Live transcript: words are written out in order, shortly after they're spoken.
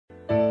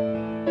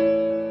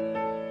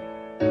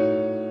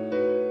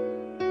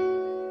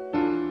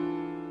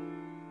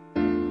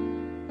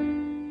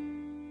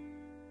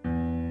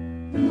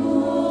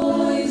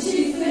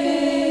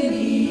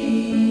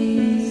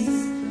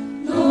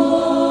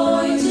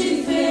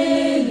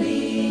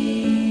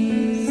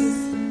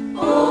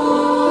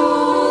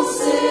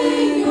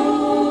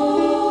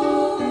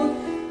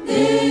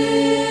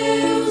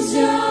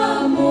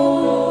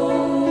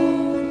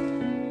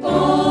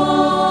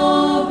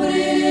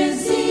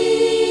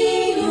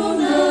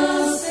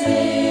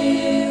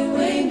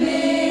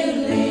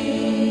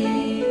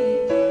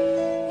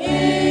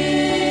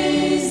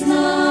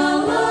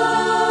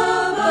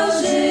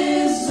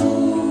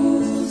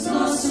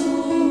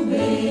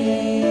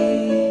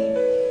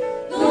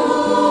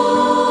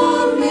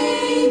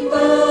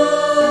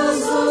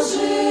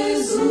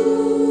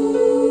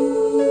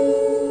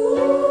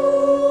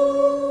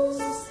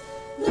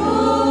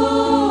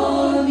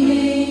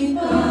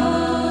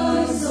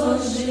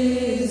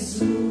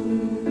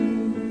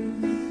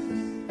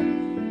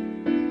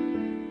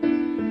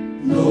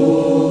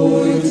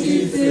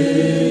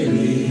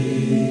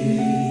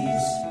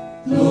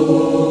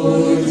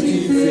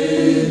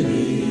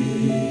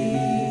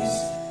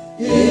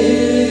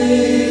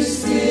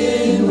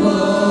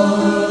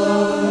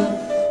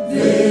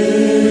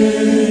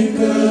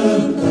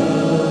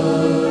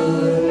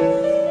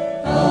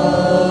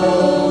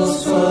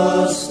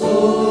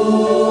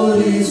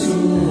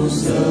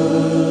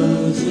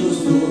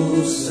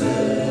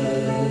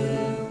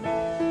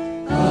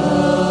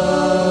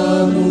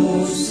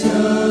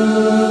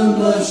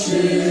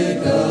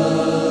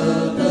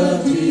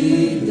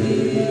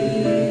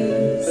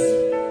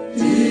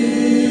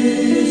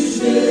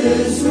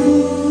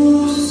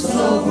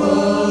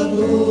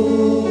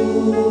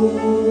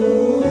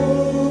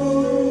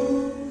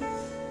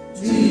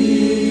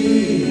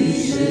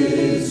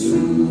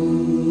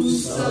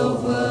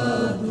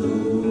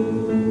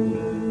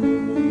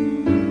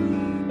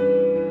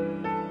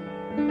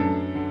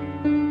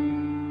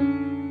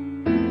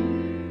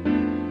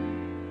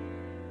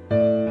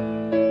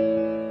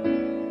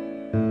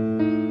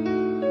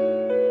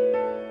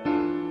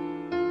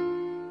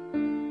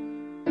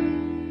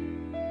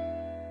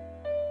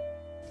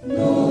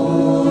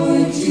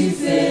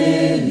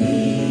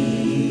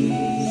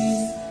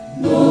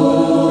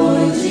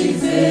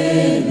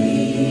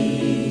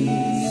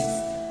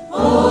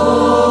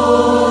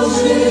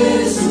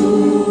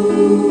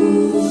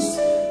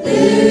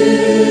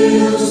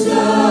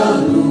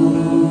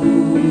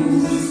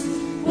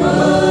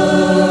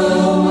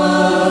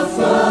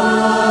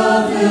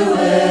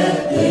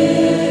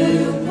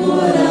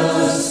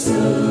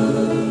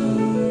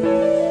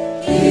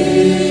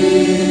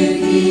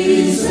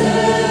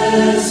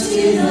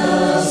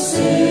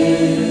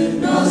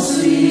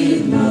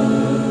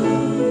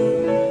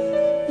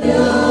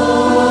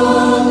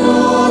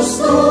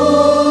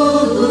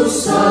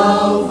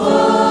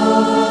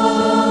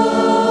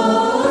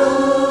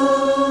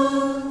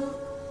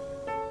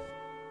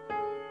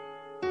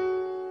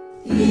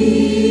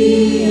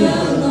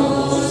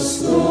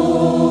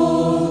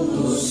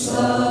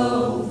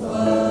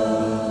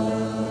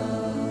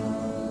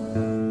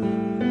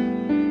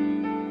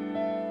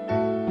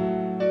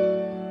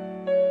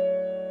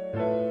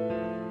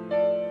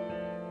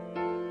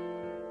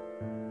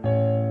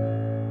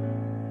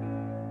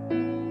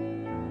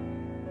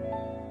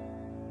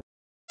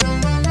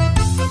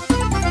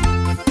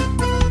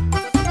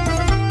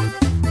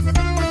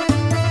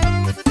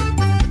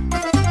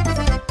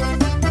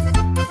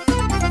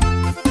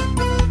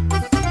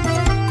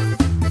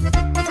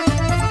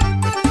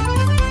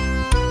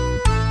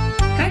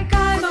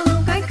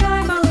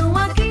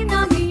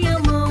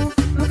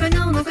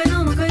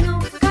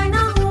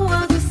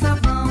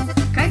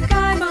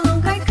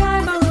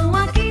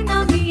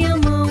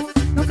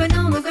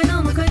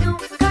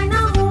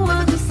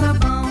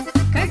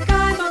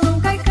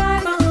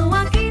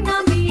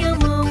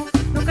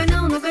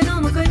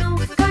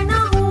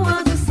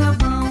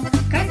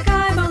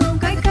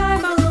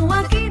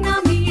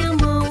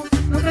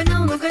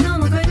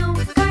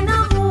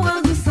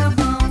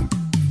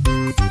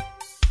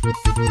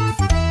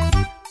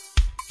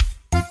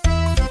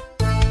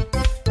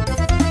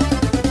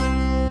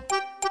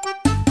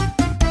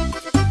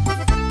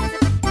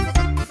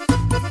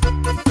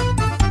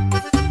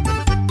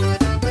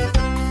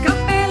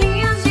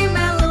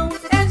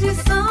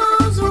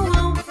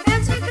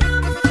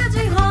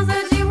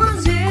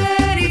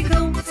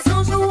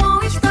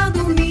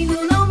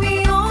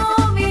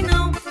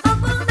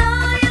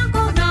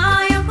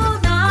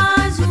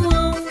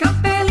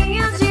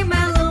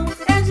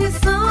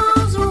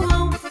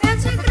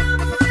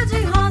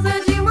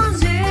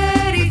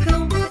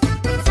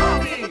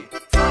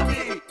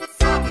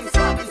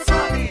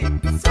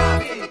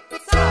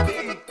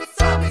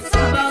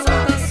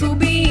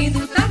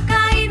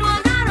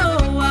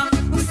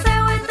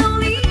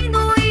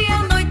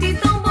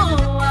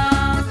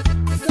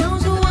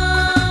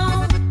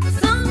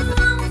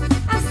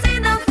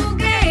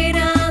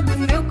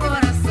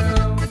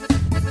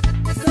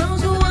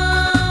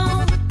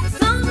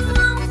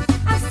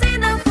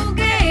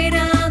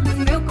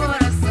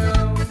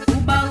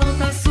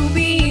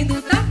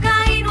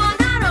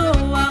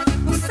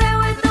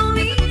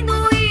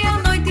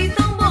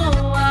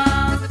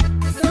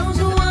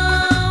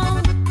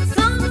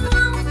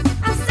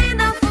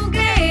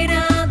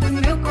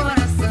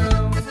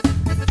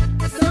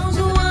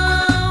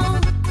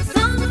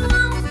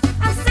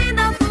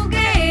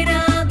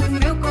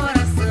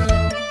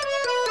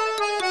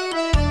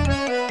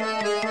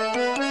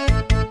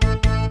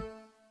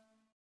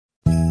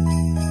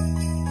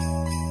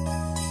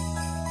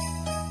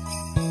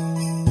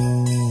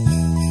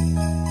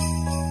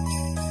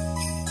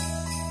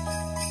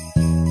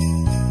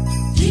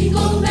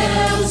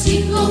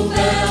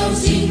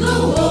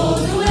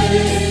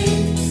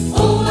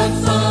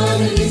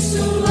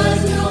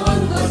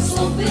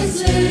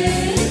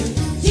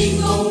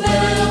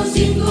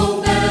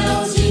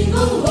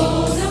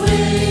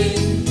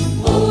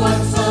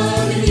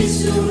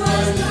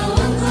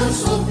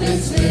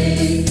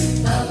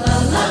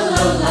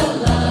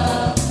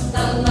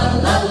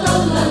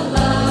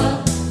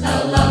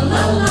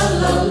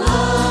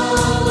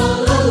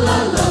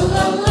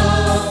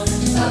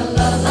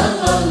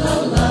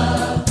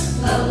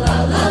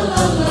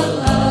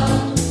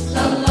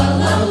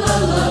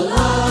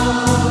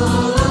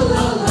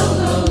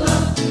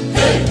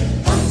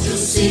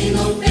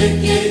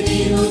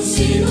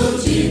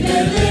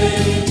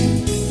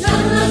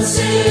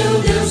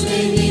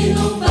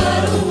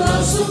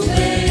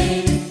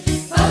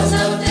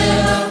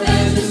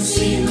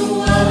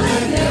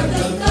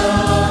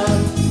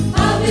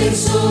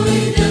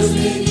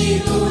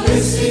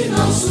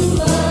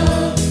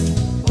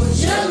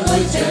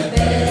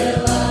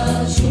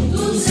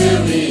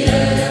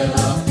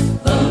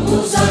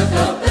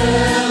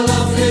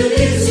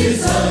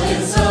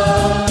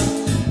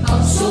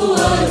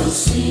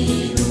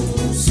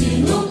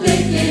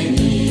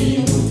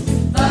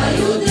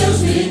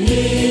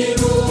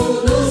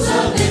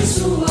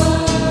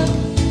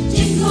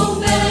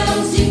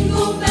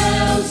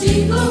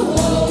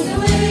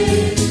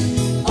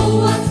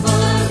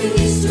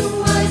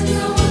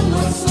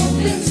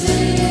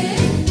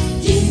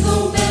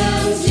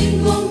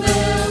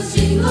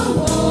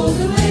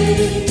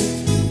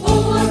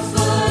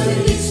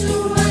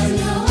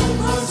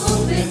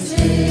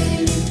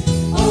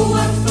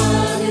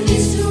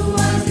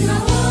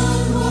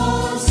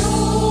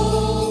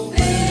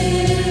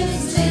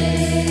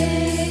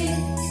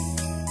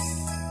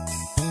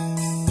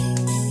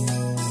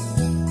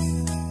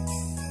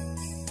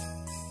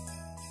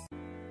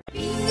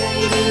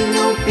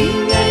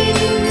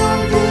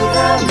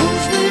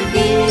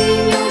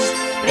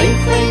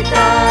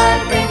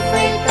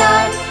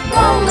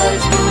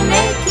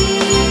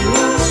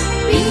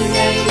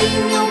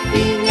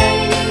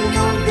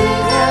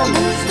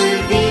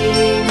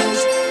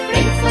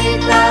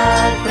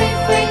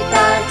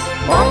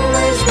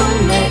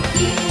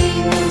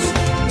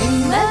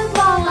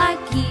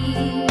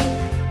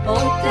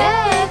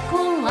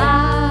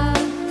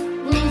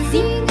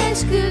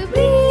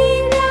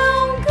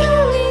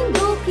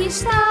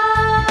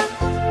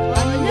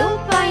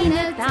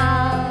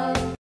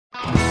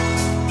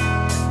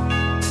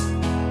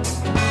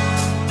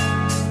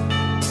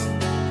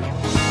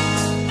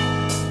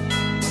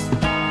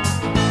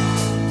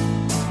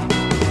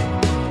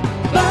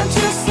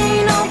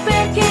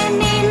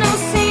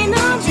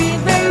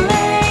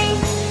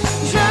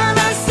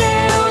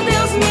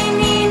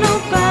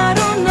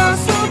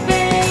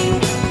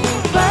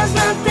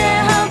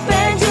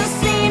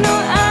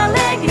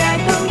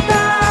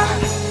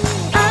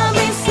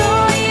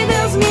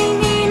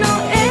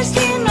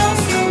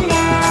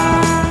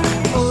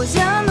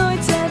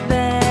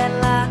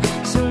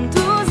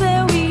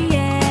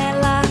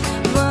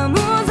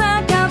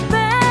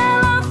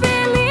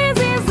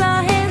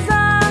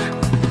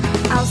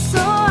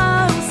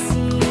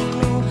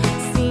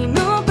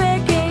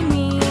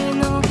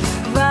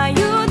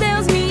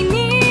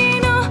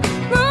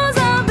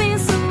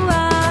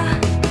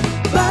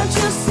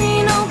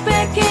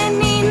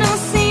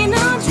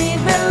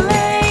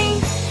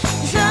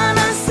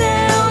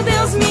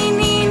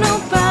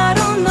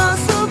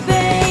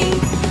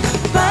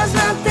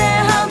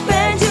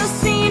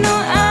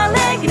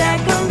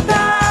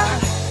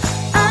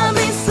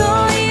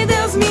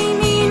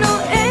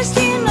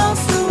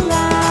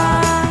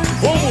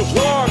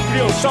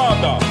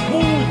moçada,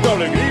 muita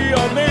alegria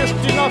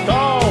neste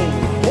Natal.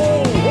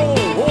 Ho, ho,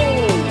 ho!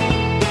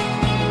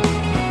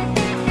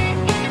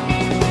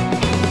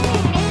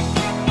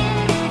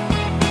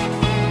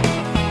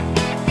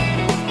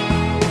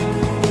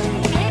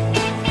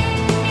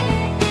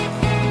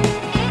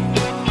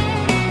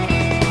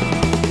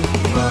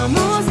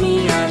 Vamos,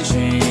 minha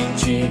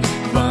gente,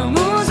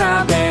 vamos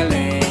a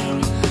Belém.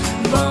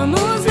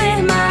 Vamos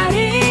ver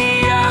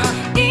Maria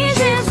e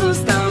Jesus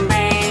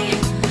também.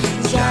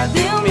 Já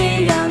deu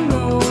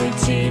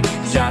meia-noite,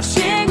 já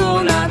chegou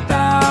o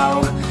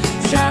Natal.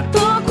 Já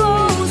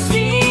tocou o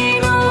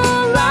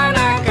sino lá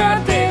na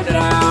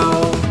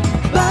catedral.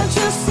 Bate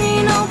o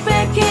sino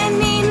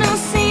pequenino,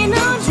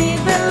 sino de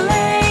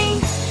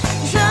Belém.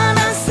 Já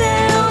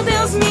nasceu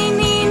Deus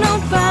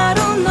menino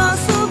para o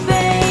nosso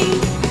bem.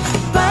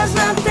 Paz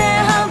na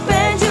terra,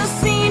 pede o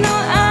sino,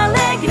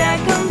 alegre a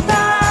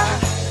cantar.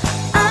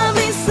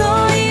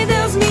 Abençoe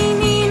Deus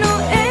menino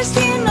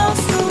este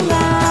nosso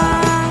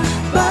lar.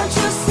 Bate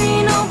o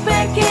sino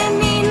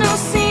pequenino,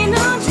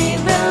 sino de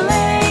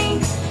Belém.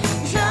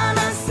 Já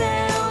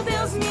nasceu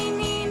Deus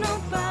menino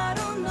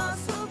para o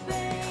nosso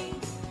bem.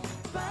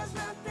 Paz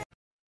na terra.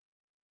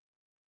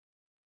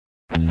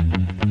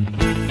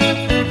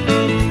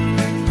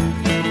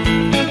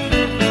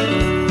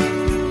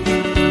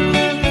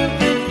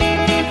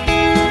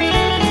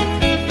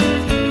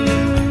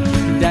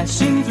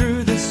 Dashing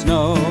through the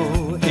snow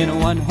in a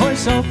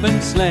one-horse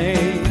open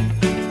sleigh,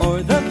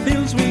 o'er the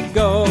fields we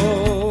go,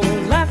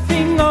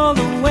 laughing all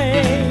the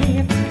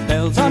way.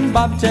 Bells on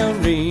bobtail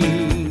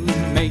ring,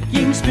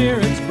 making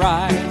spirits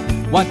bright.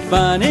 What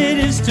fun it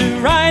is to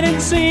ride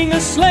and sing a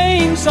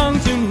sleighing song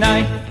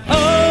tonight.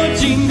 Oh,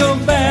 jingle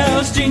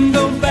bells,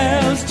 jingle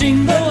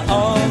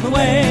all the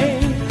way.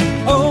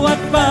 Oh, what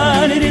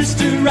fun it is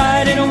to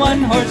ride in a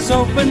one-horse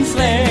open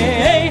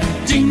sleigh.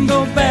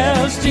 Jingle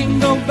bells,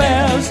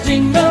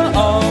 jingle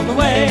all the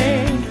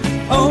way.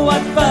 Oh,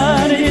 what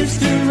fun it is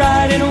to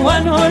ride in a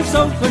one-horse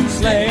open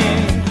sleigh.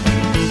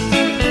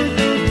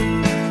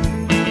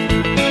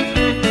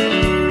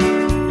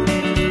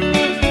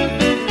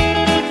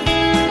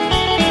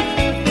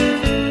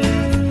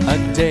 A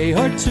day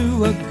or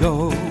two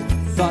ago,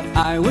 thought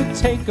I would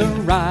take a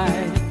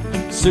ride.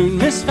 Soon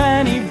Miss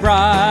Fanny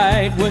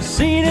Bride was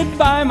seated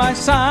by my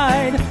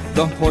side.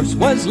 The horse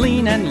was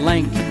lean and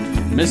lank,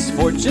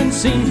 misfortune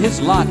seemed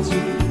his lot.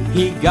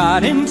 He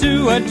got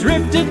into a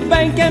drifted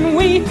bank and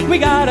we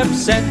got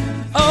upset.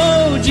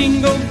 Oh,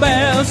 jingle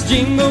bells,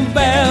 jingle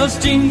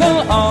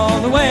all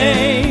the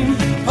way.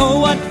 Oh,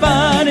 what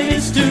fun it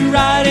is to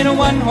ride in a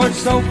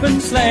one-horse open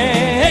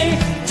sleigh.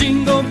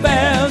 Jingle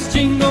bells,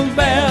 jingle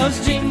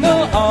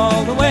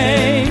all the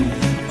way.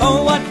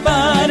 Oh, what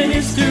fun it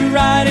is to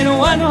ride in a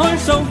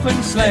one-horse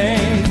open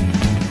sleigh.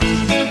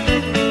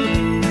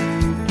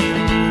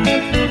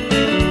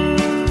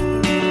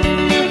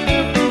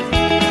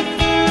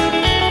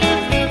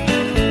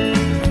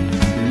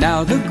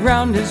 Now the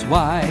ground is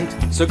wide,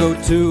 so go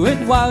to it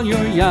while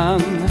you're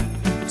young.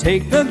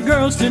 Take the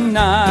girls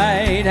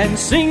tonight and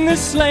sing the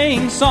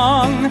sleighing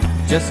song.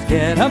 Just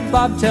get a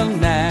bobtail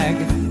nag,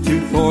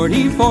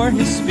 240 for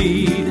his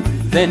speed.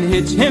 Then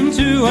hitch him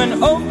to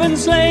an open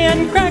sleigh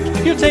and crack,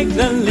 you'll take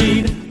the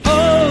lead.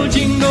 Oh,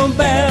 jingle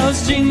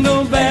bells,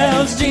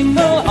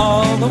 jingle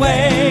all the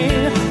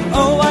way.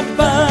 Oh, what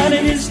fun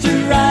it is to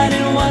ride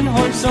in a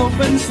one-horse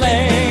open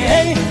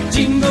sleigh.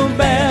 Jingle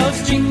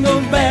bells, jingle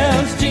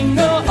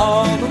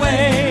all the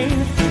way.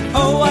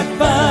 Oh, what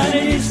fun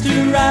it is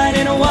to ride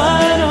in a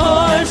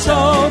one-horse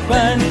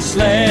open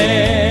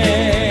sleigh.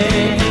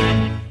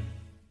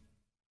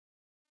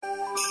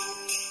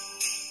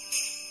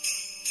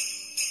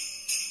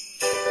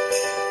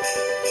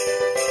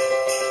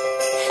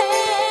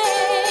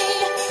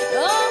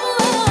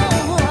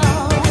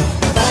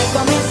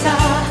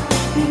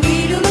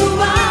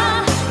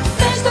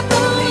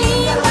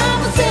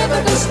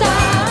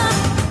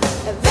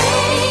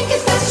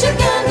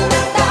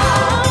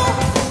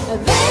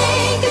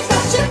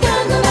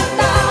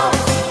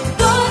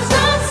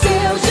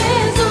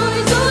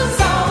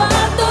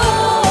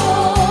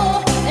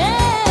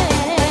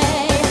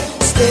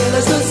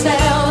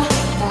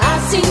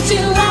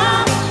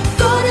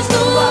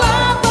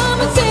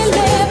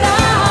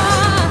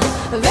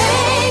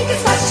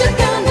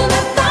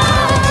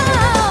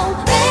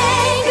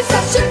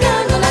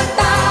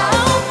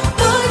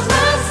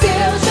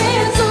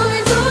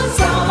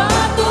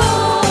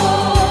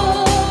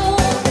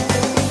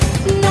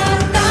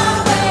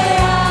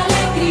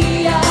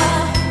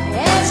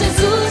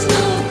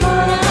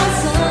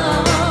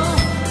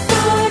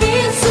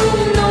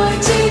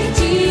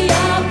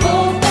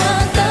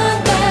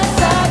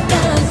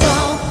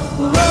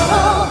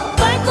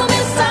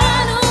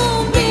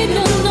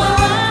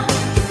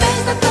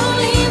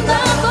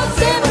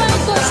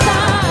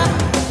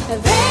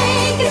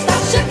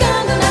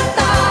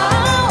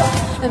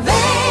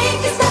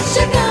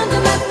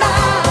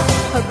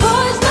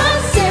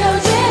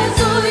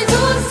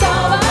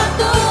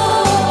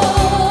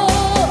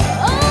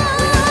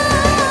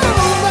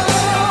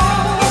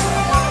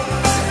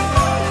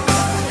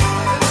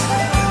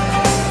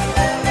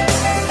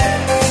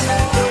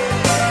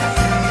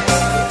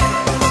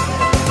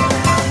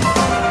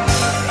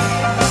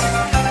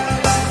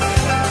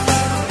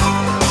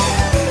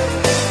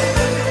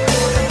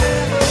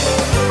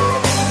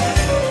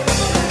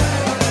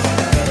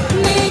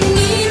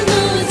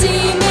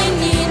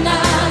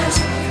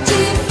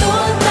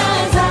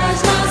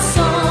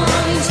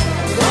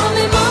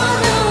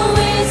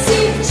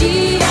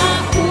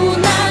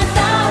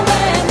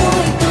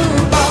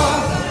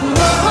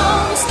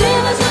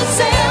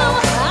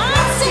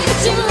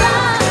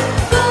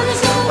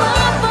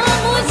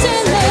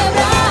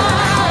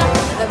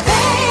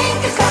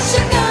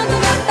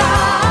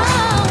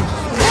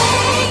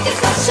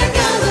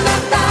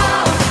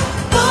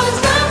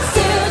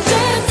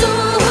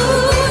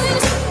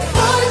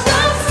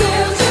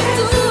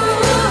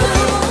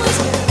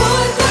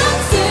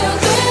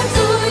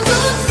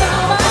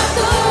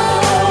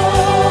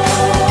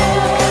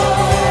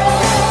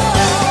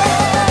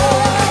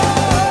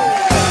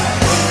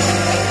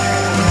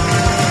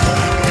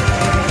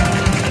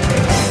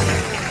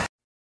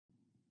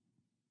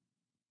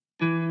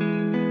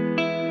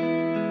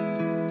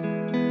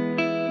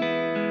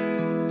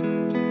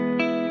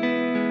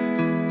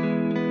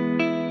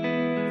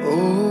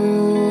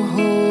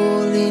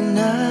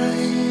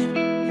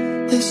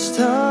 The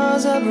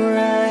stars are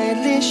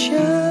brightly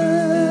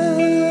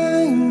shining.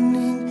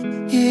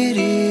 It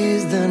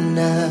is the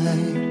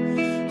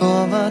night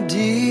of our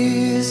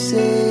dear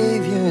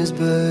Savior's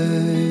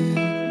birth.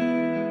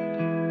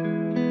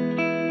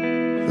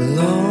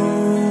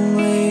 Long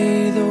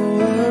lay the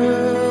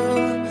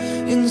world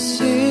in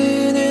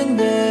sin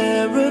and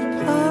error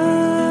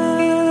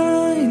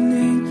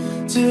pining,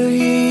 till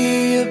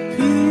He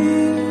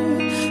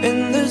appeared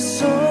and the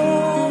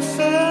soul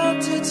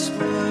felt its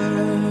worth.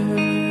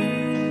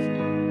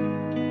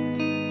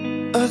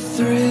 A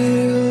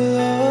thrill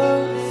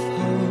of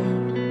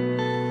hope,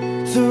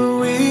 the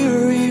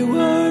weary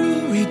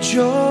world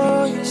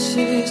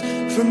rejoices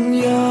from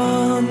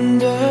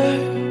yonder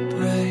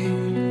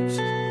praise.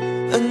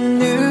 A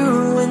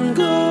new and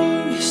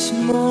glorious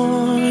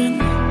morn.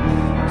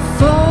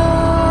 Fall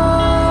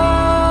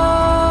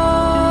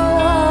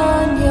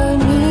on your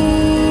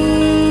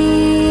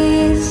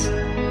knees.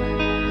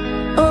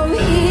 Oh,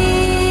 hear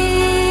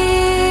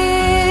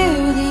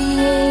the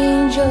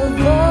angel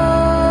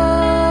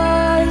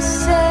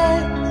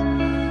voices.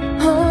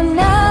 Oh,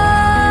 night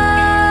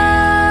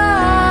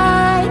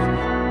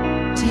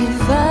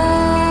divine.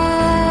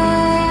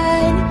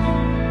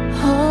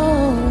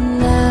 Oh,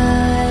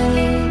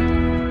 night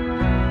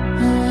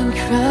when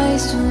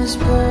Christ was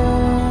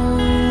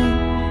born.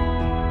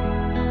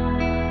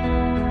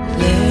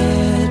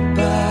 Led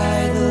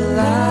by the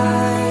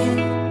light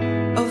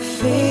of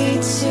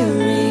faith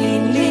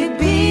serenely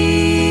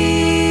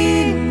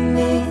beaming,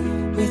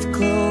 with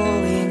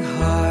glowing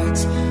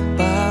hearts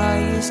by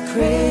His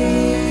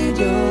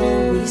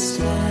cradle we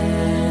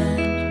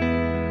stand.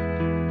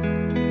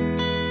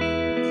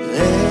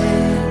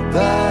 Led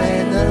by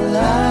the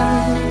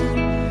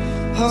light,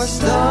 our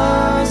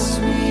stars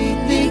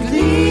sweetly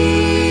gleaming.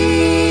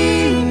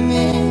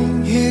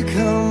 Here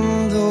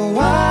come the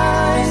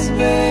wise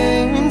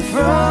men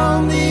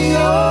from the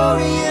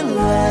Orient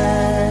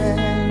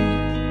land.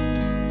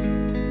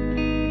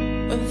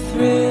 A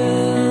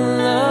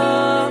thrill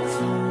of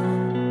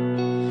hope,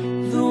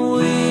 the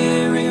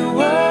weary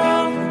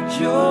world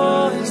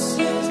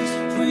rejoices,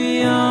 for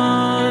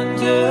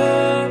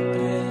yonder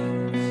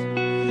place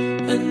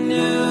a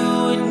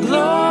new and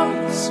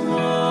glorious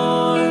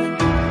morn.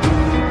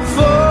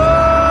 Fall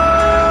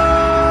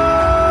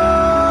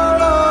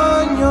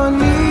on your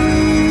knees.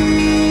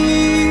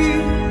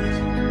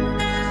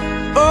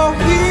 Oh,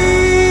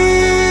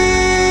 hear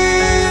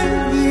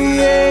the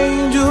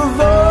angel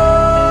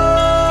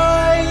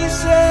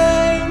voices.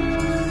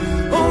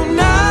 Oh,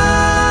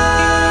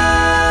 night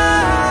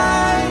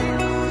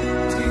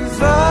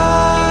divine.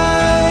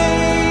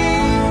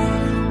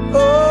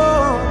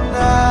 Oh,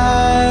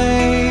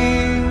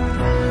 night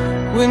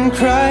when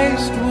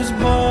Christ was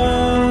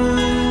born.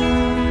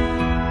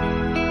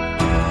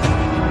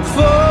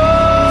 Fall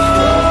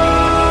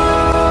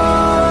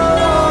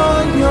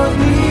on your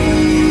knees.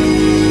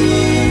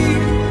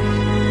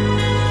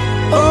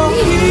 Oh,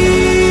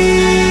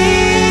 hear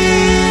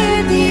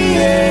the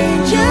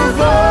angel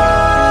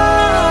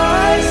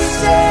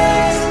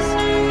voices.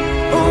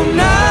 Oh,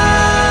 night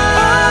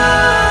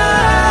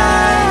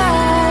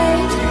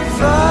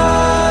divine.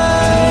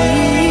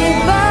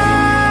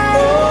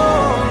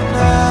 Oh,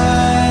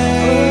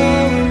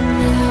 night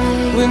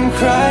when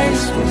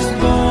Christ was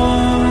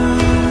born.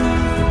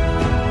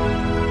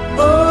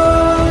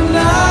 Oh,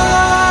 night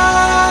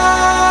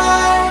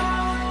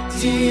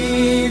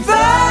divine.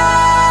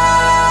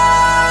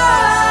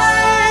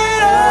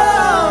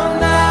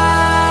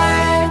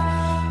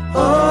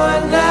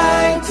 Oh,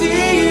 night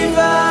divine.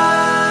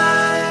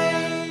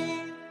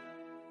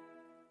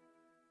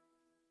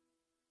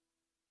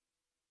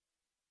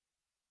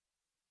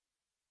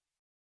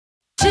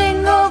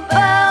 Jingle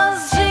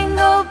bells,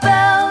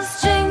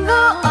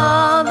 jingle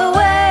all the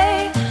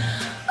way.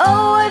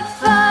 Oh, what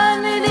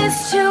fun it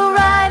is to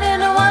ride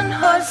in a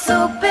one-horse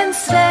open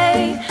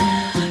sleigh.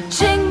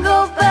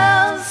 Jingle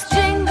bells,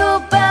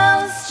 jingle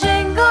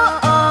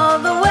all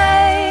the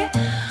way.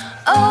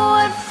 Oh,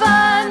 what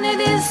fun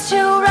it is to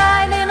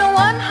ride in a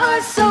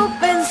one-horse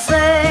open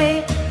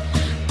sleigh.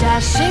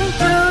 Dashing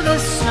through the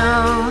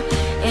snow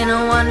in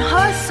a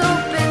one-horse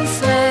open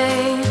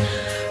sleigh.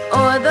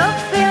 O'er the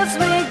fields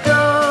we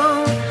go,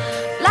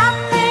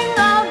 laughing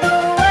all the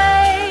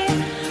way.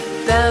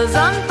 Bells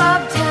on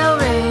bobtail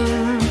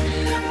ring,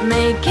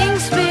 making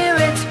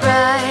spirits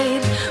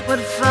bright. What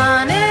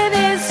fun it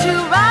is to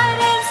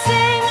ride and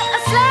sing a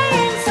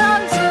sleighing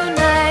song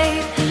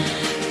tonight.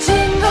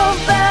 Jingle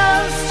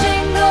bells,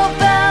 jingle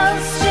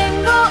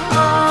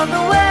all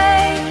the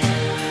way.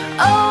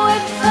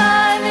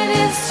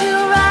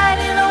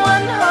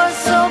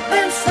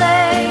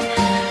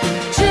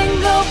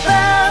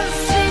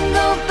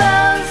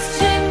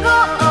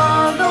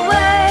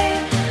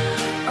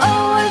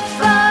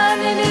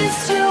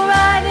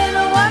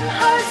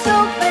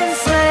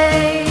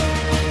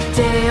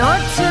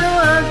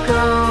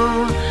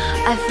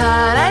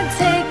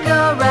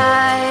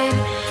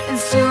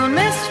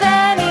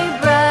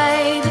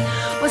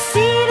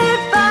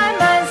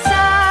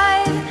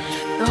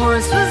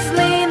 was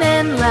lean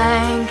and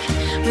lank.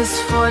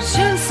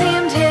 Misfortune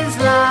seemed his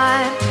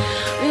life.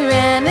 We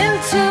ran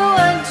into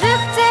a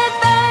drifted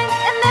bank,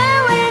 and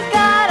there we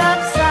got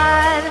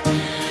upside.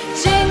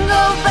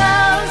 Jingle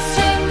bells,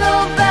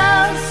 jingle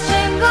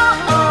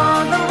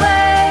all the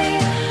way.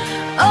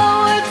 Oh,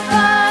 what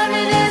fun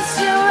it is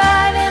to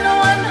ride in a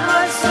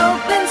one-horse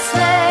open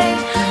sleigh.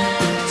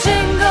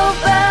 Jingle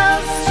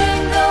bells,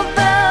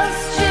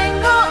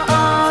 jingle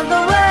all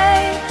the way.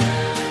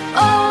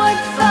 Oh,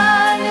 what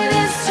fun it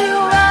is to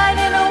ride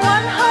in a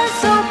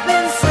one-horse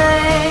open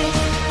sleigh.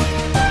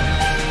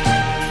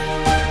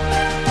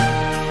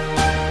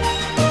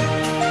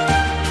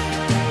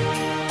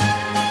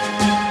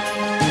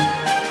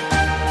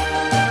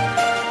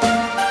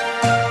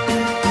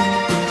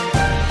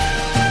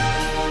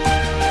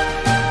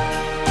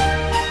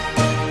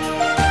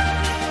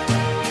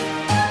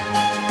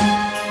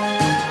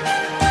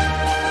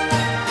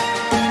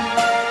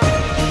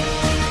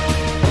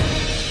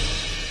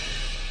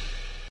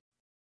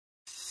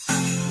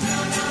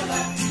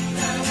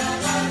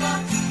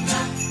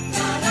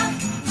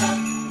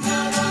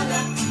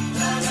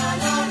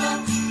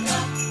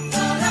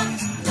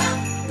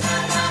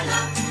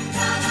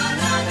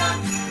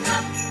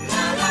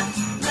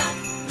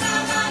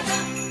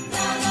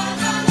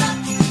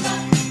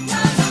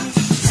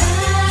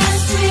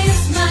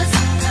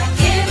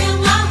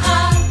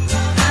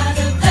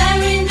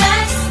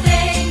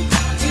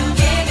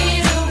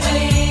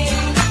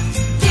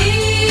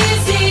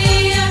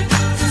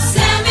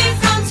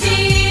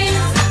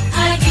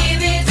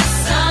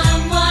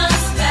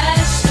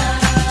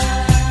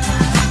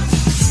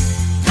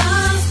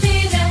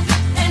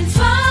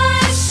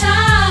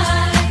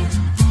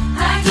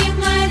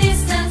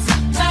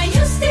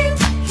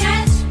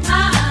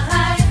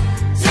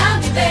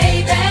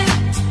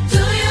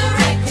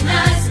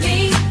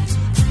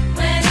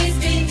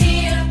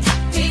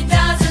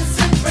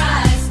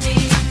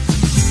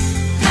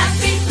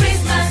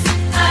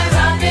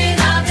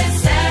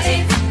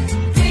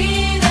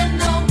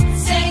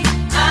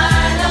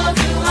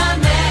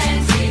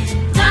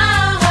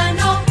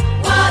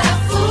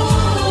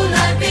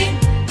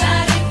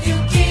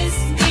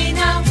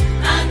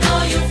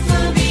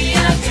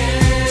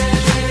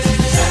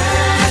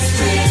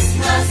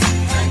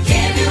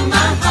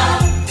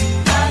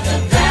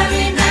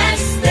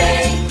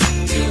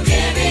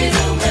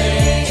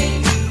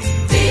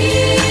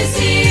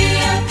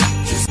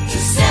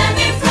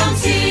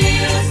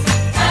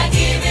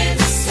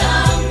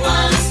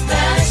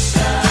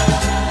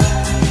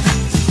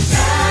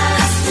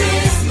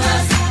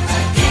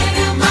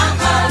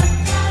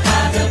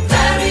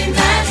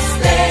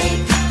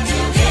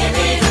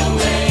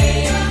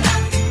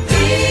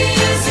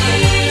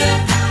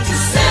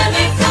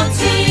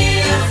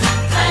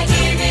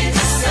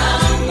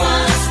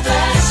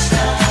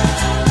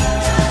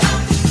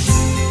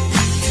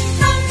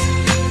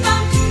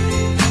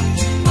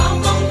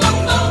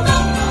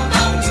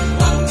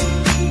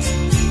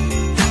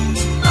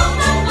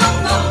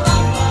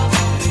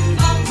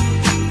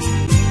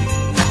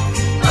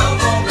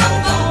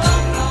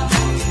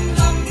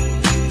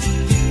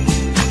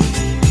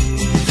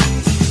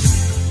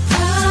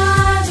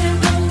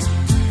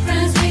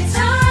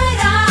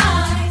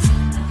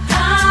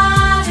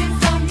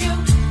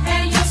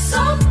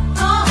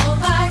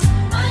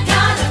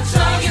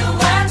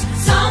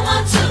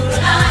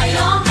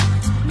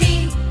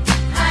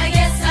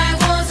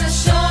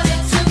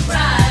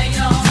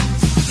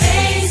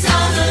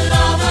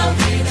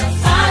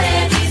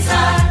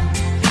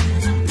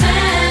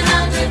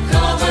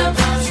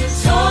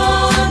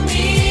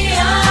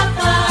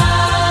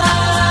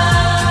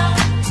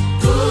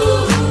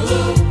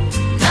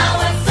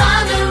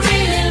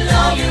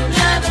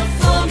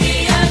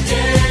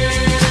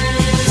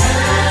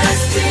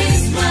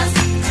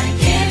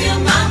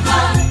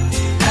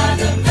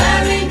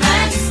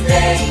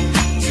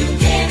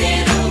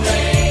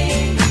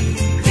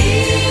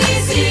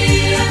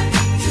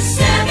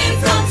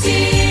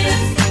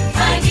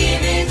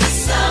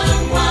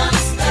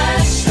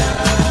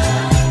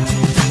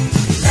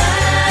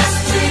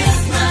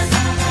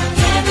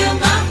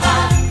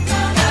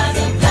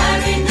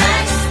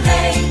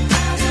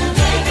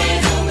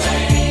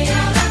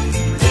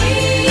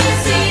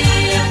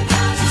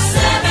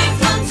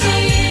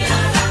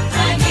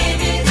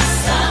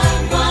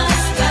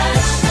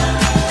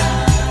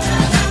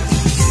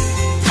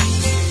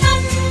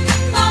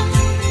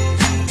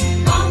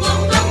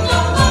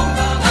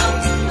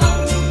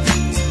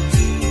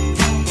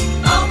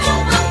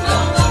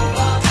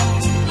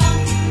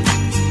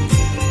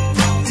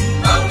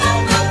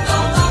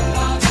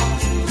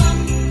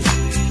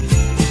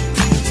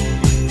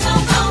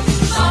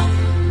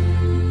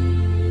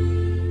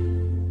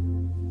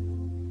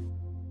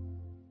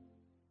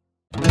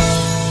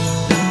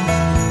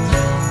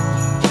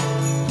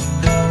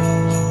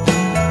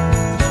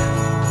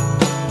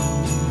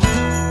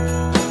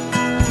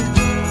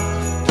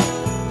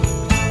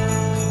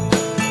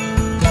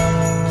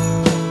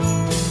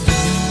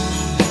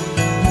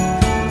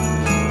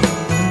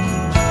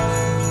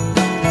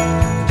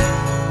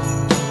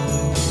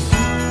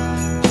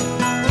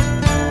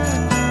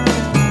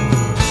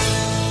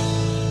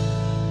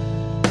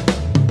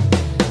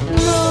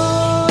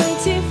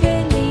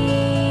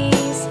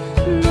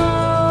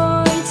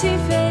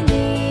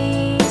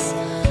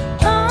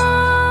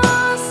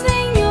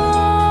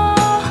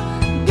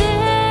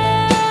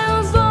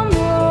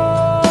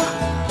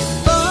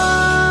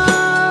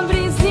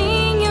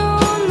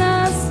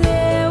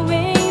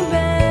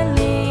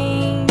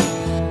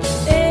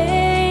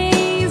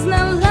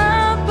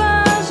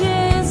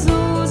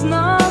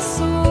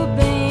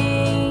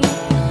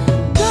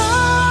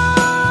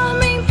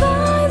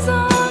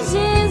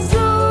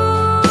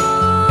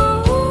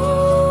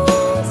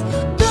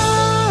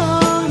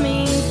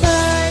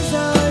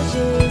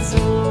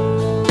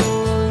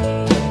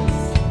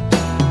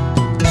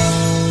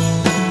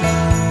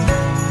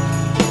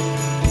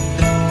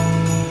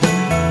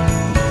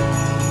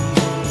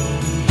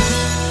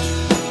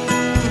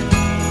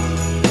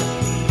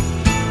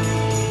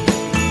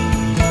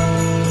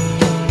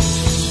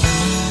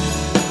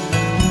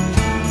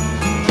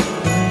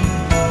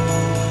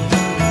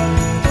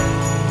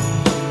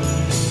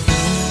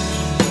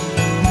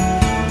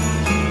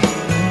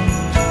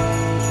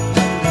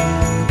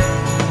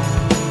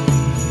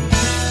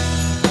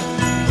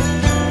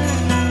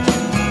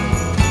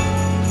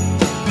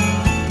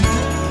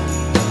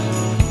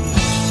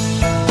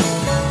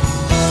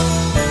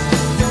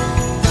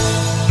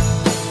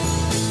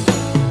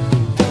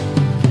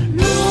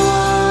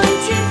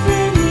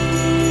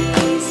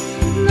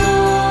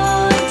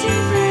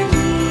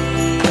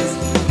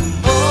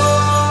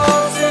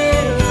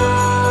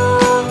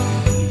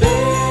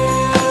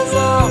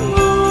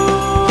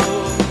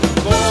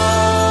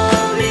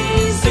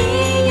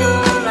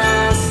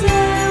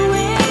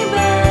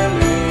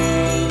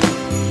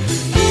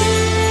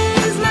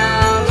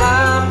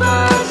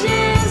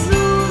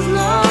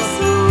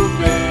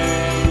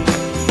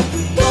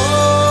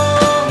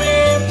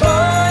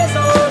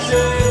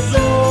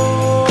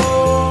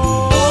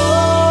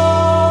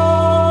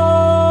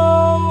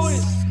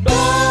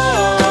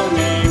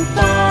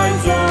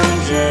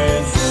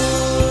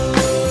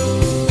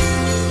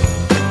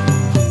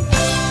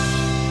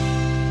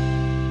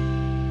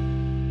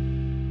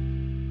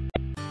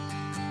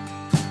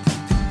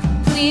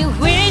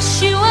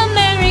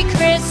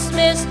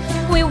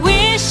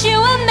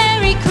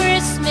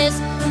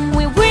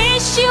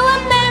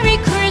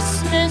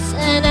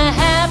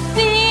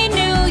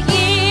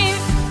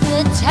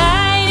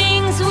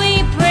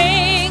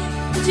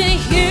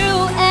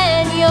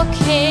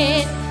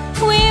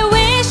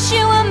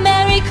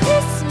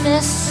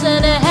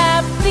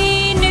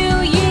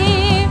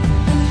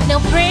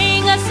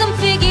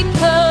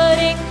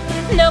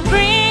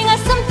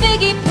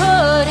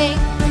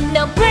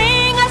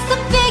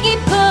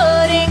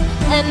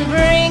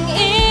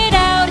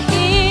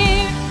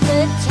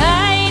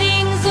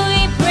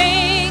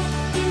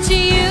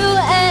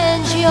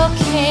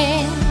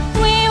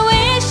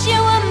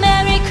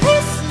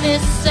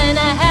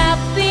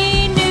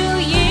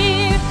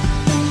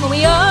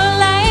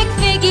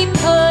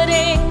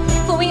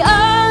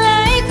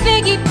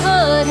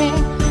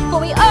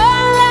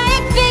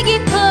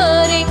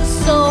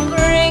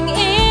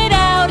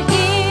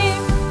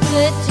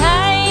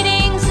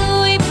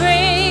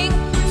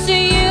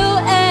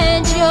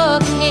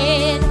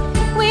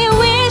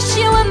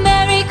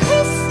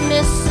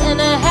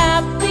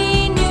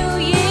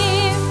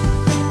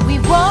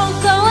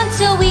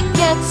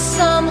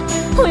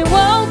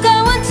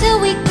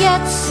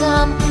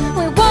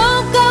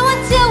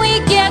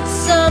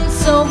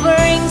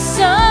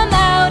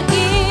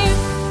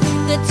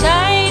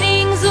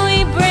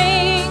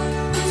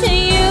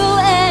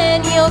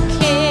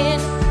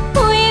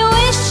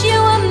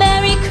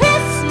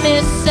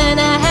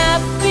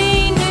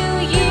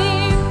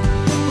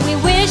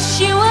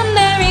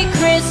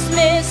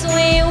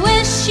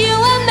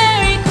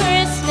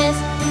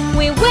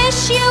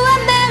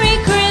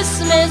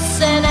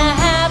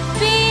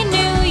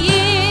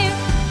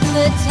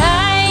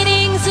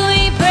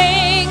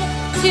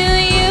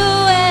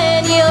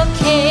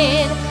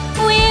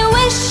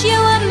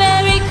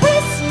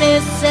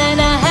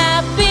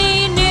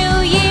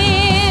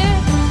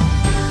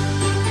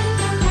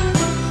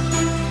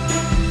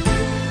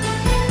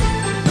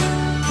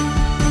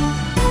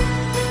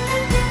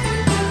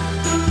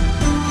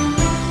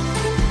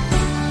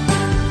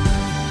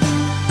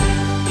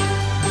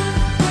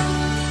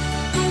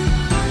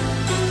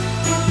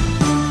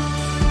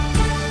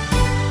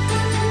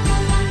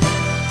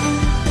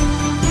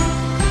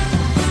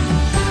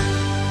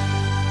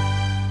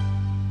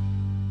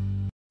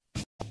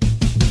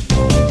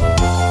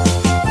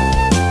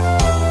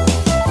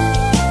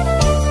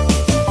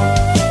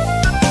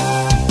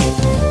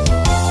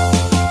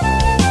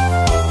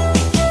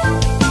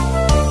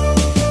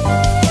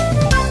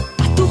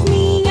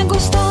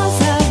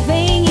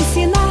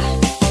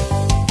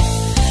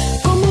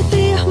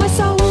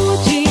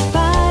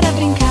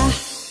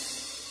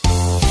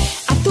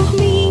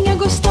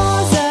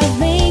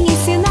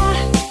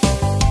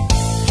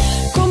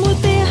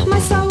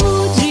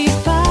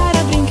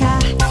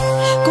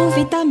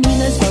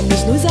 vitaminas,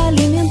 vamos nos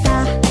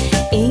alimentar.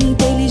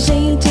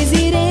 Inteligentes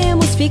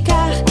iremos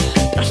ficar,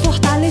 pra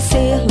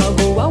fortalecer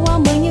logo ao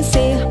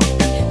amanhecer.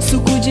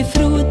 Suco de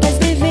frutas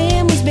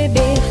devemos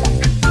beber.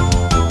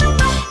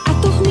 A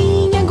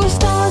turminha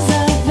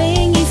gostosa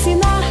vem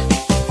ensinar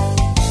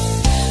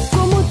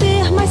como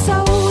ter mais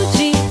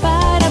saúde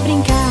para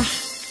brincar.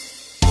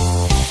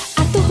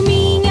 A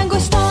turminha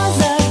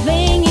gostosa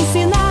vem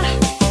ensinar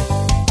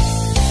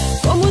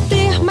como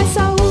ter mais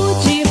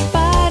saúde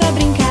para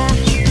brincar.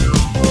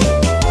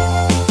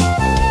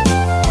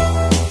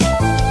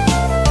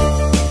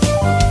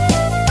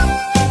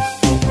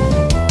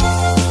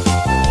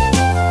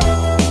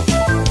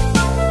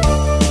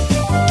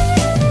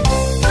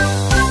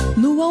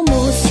 No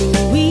almoço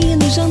e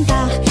no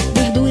jantar,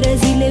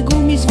 verduras e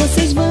legumes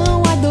vocês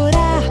vão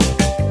adorar.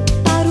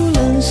 Para o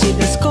lanche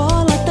da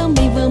escola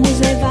também vamos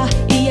levar,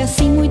 e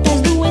assim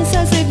muitas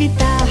doenças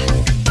evitar.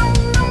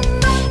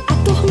 A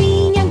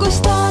turminha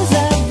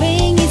gostosa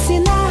vem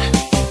ensinar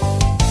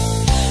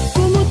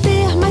como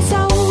ter mais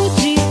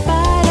saúde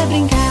para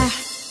brincar.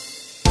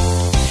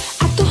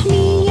 A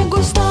turminha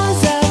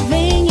gostosa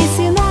vem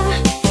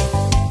ensinar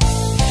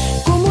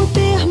como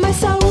ter mais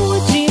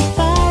saúde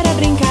para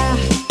brincar.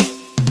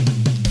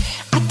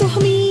 A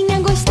turminha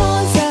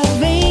gostosa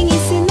vem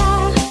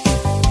ensinar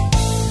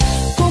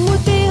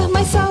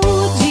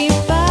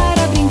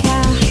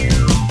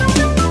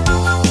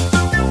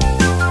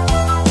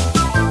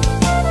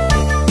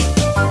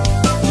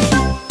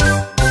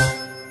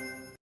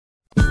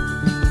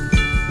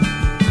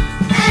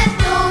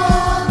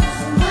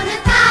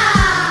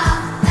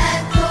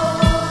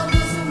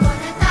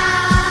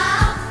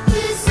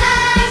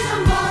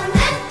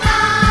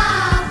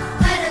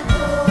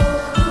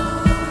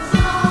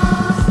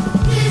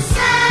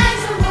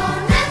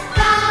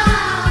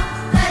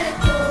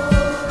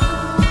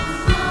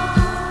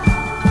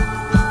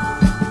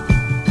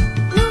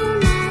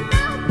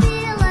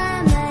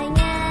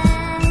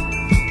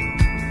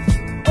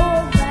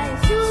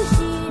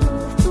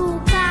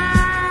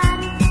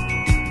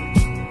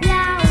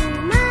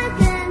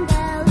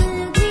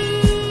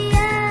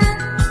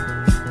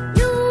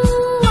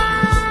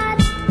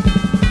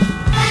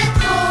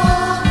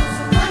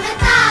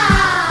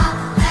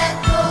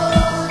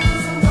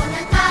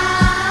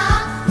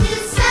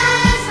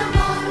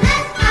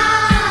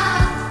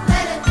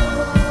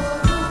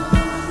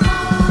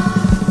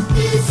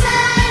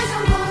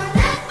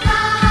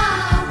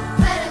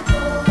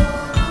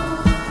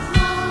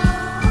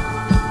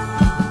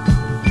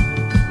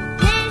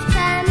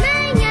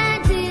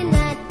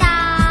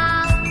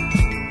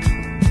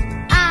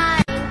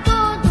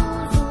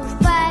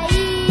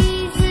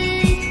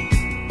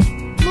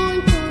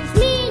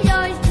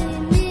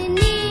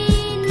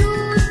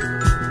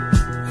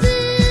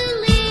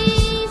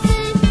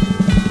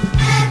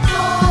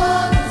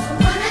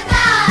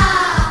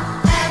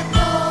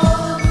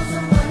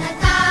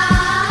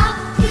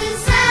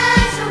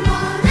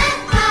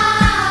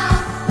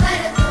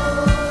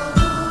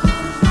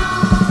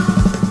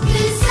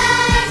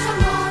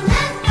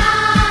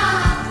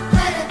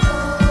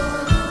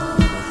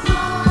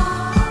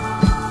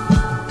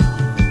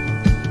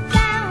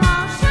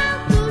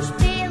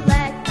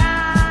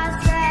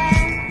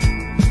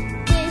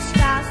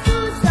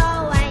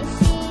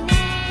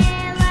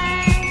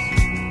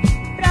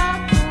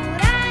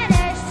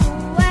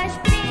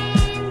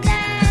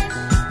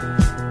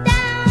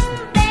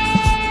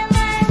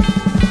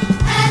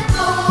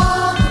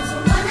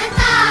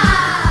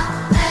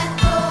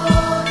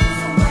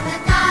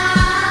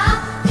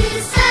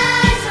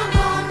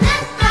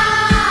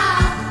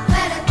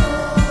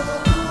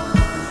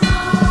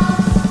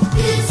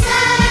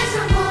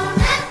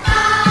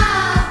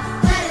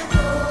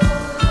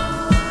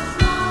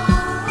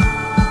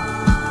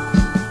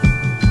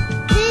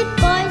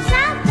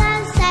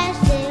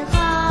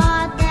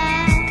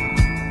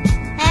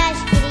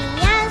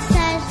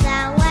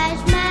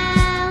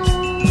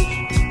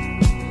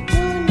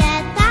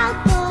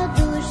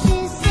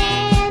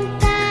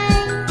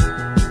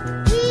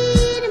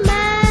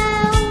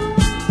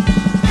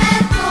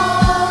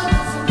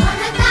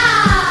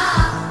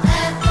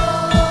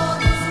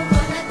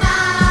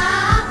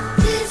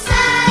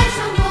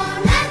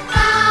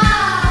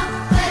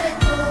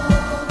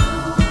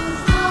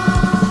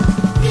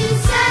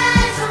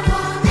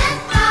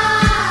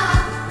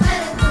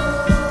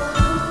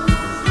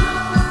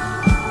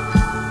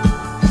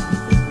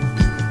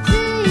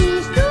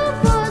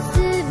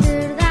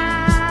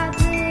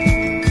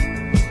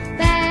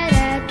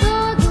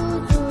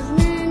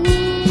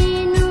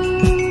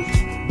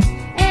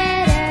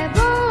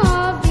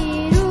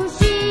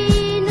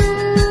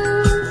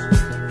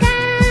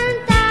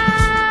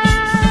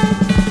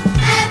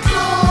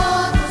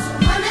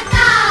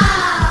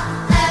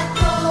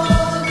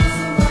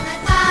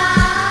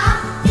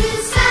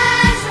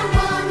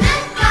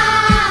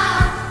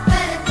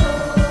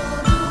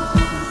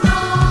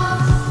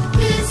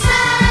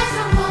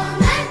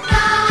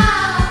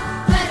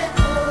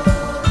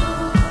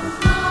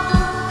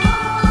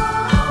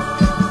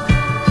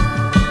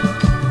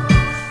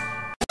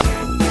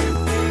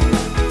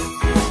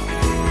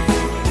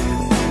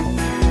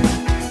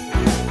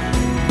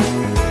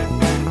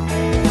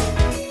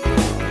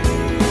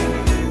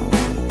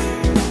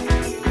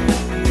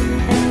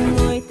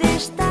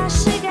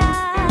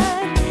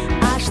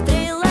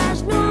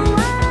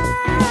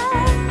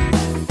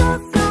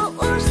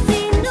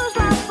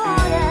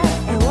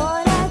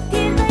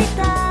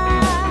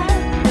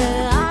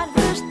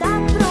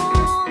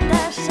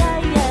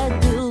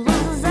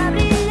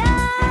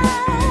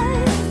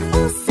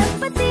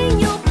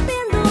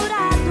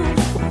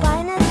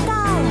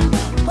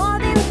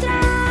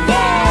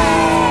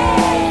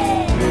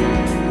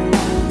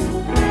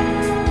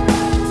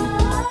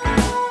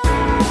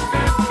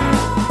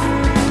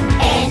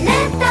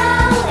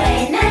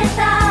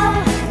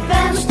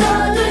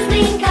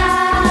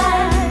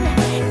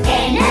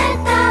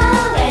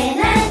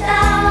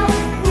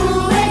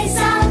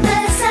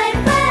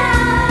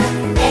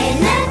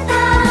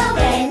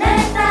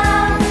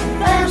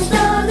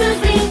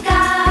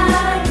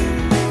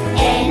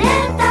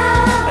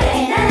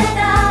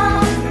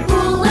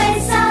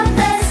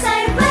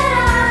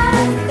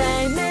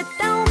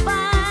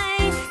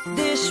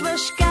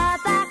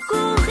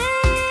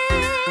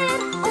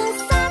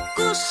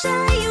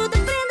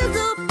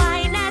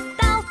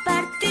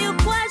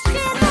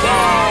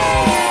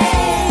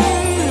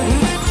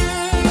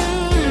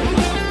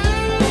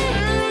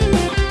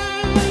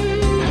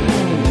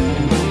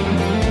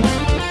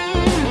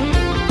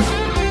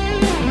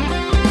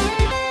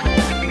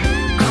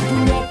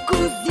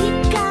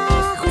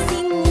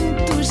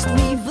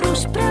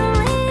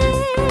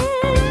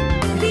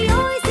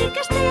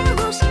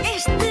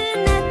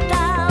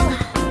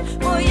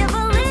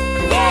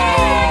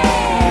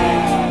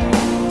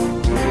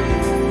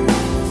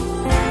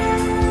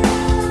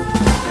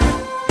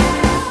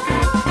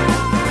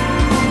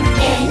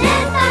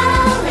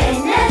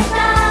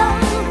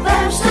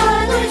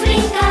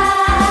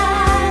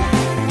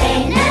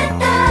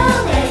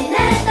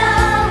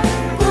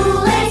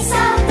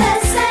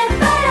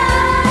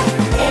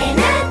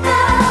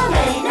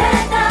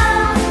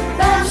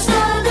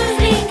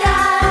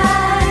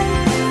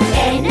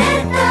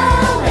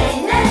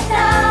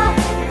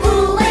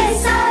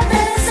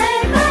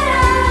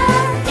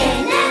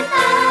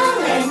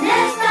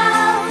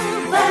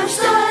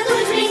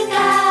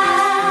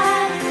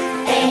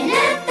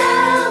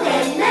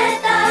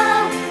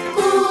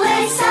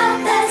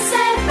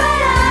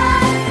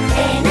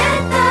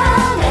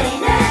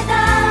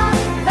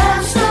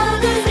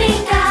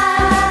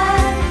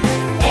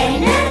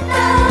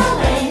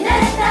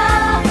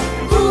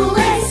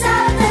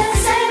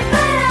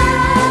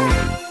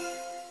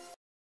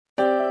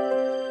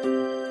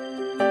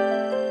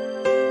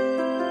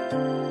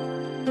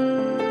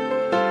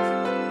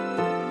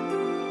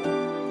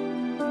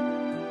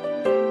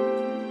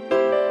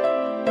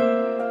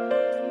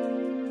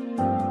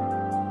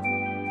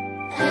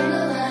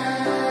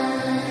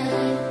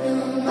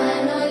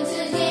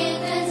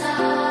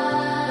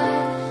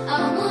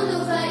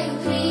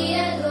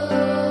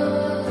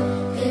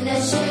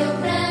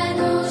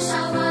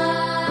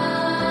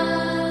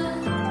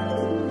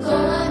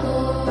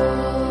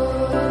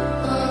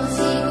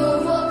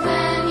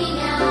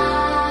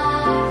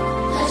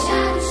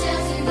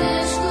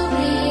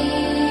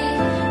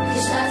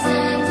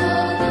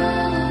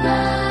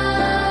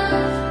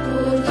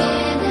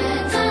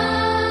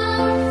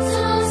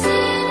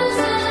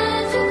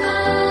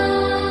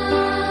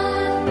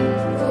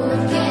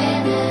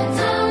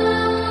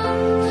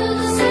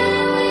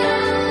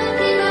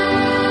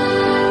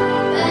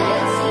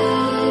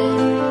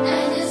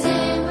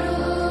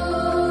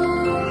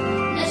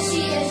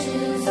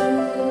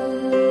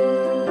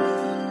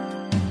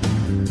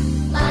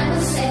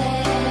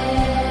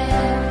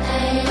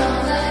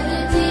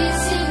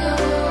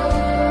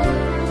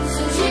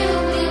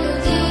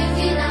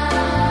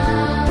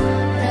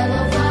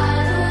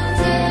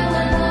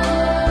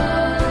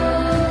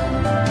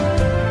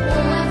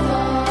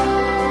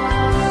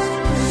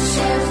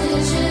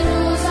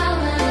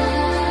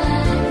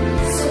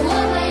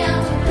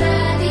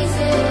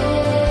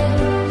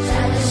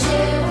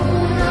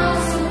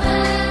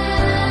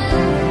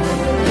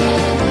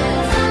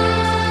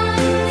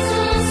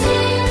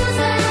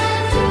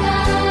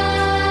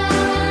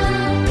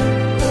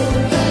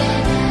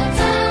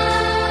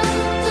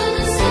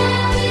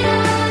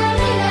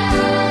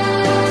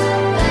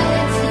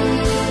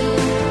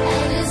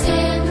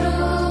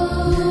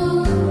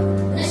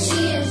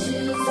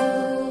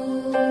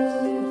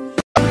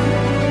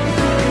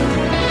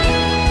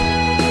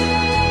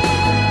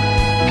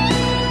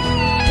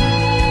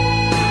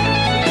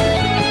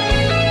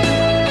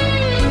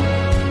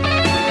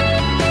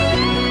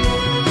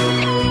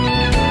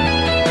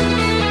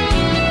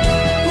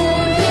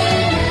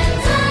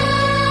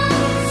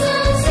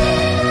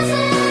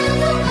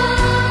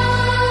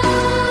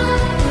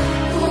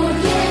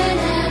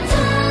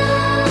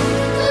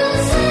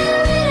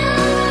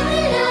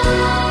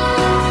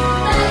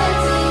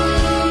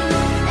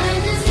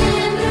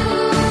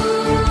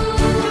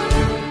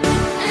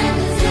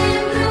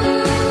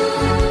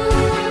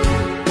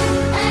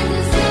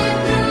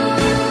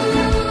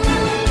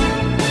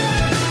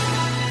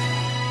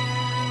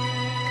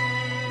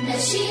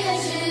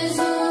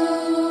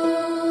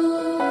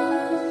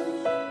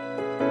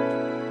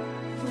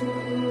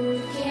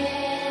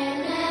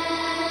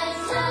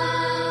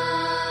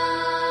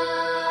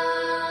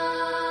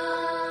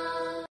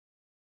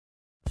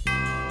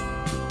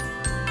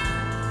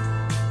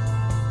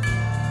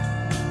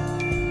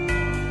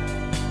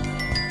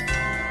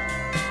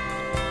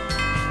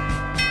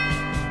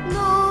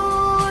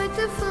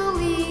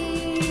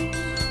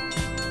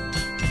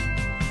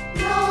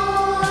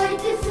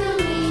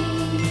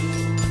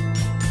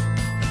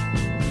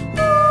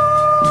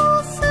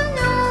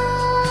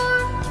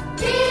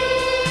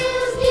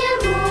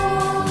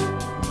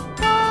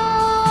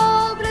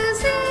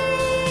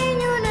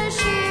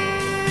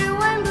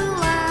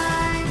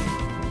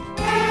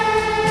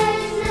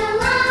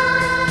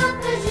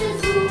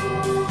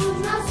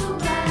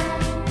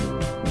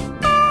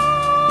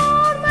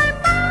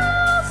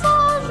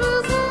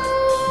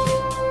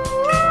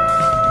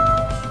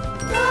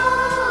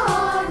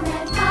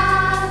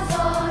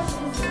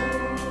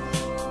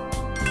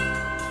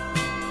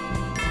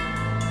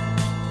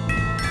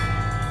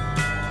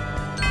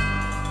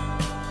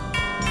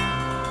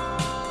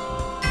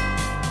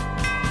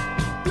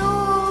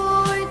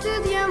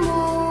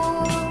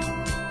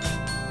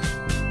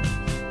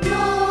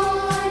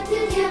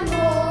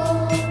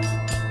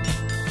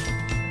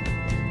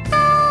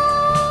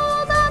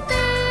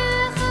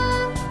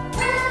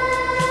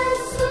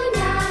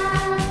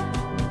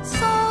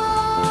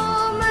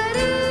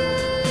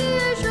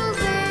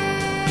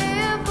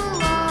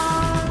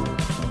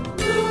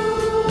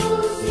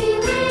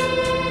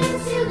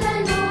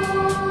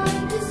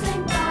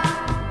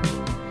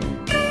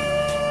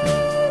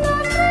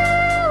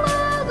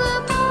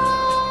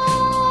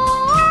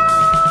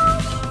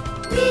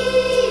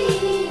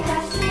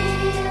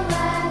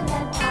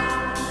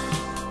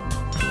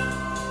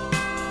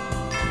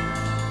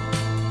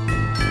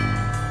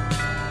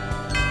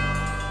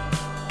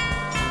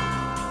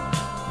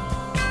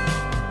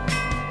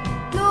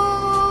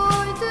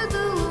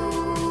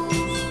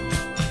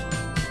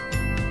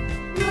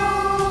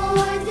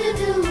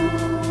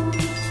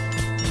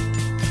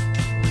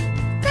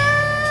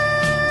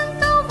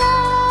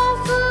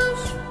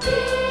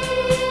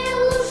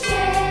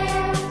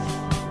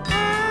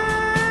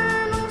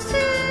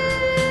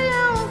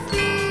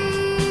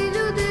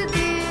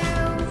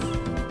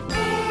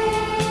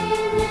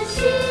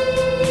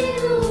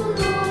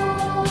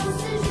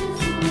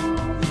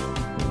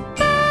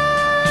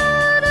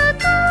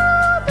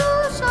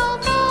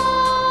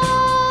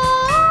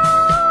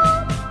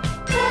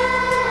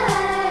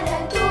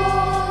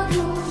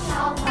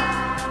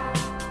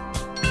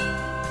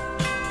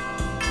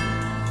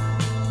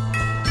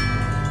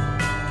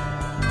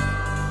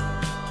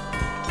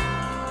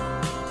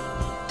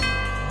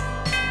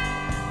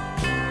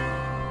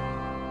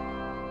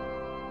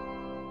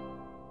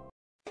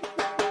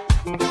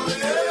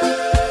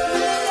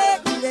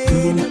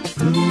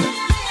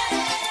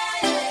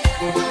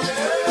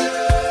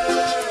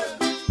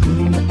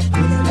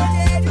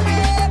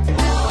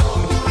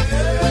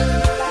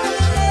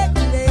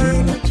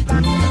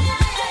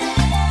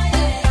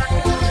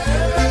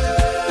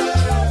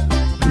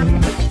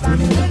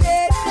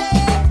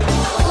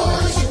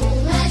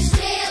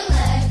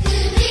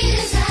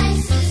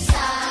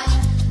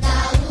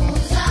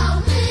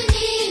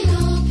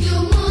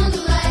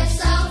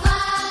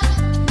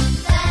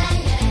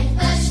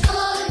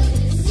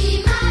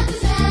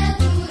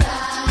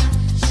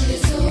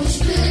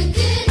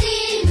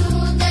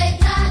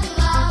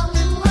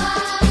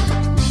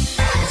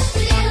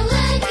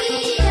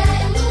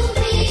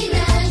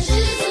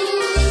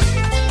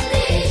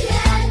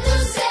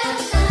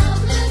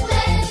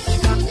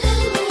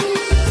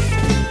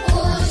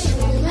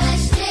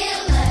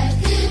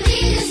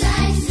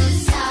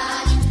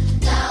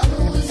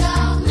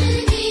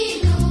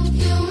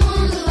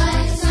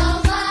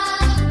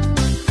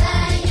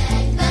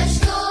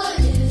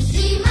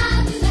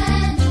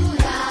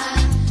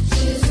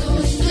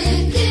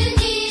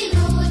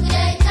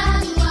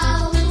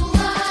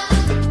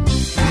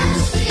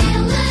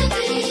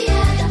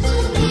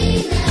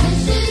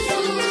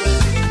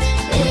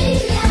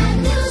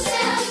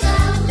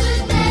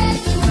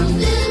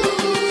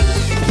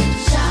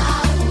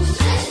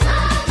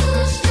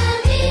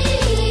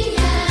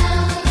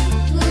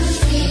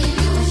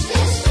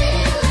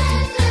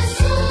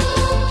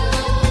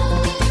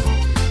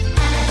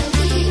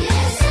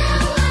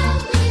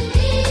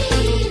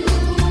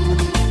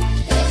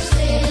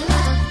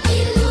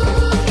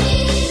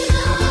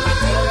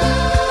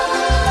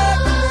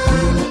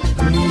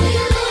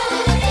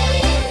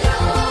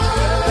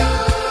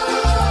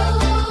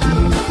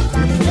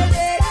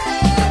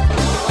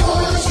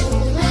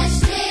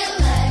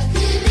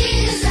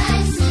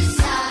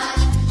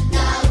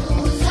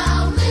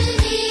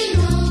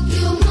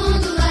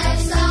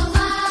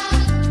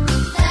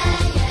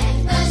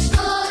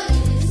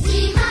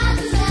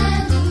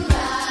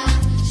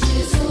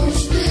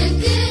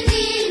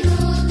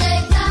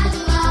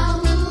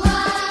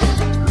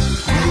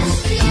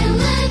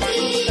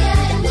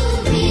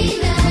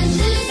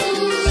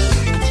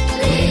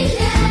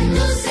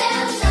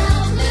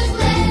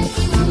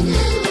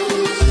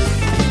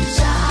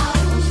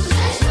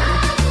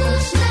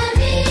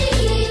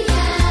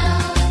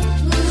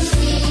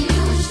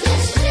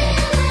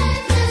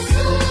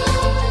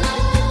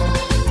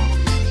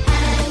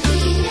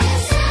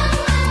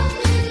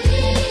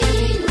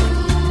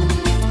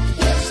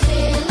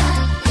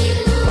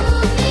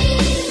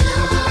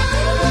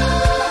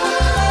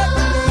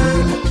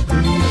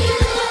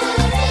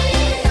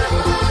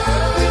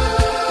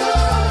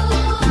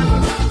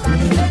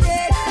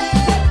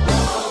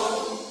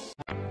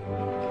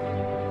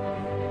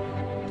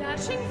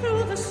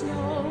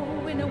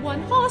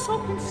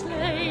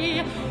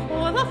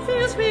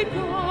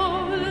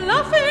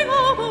laughing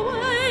all the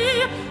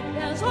way.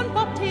 Bells on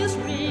bobtails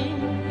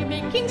ring,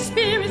 making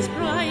spirits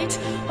bright.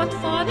 What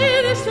fun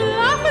it is to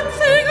laugh and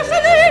sing a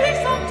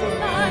silly song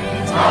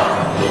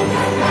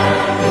tonight.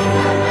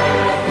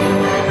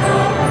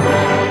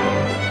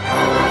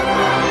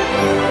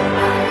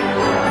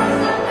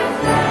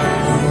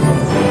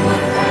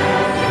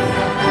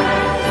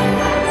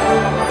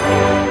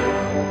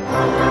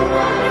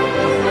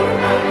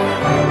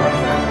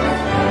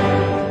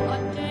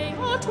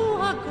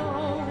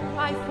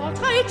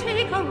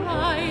 Take a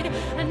ride,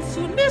 and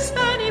soon Miss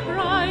Fanny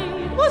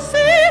Bride was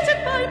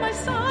seated by my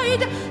side.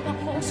 The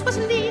horse was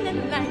lean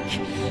and lank,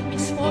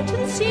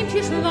 misfortune seemed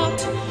his lot.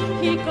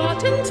 He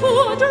got into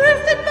a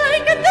drifted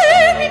bank, and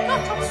then he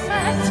got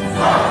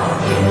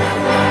upset.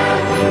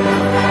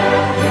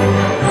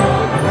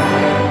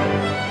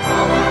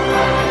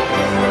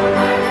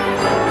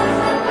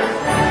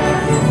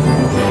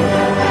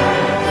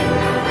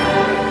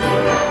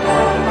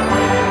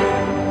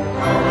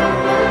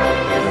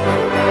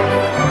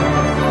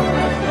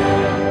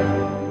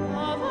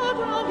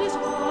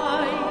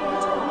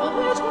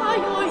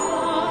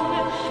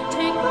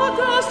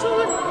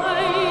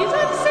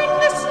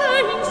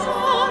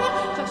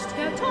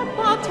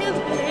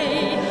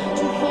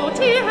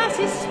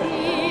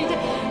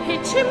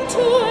 Hitch him to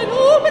an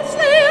open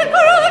sleigh and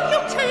run, you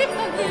take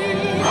the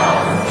lead.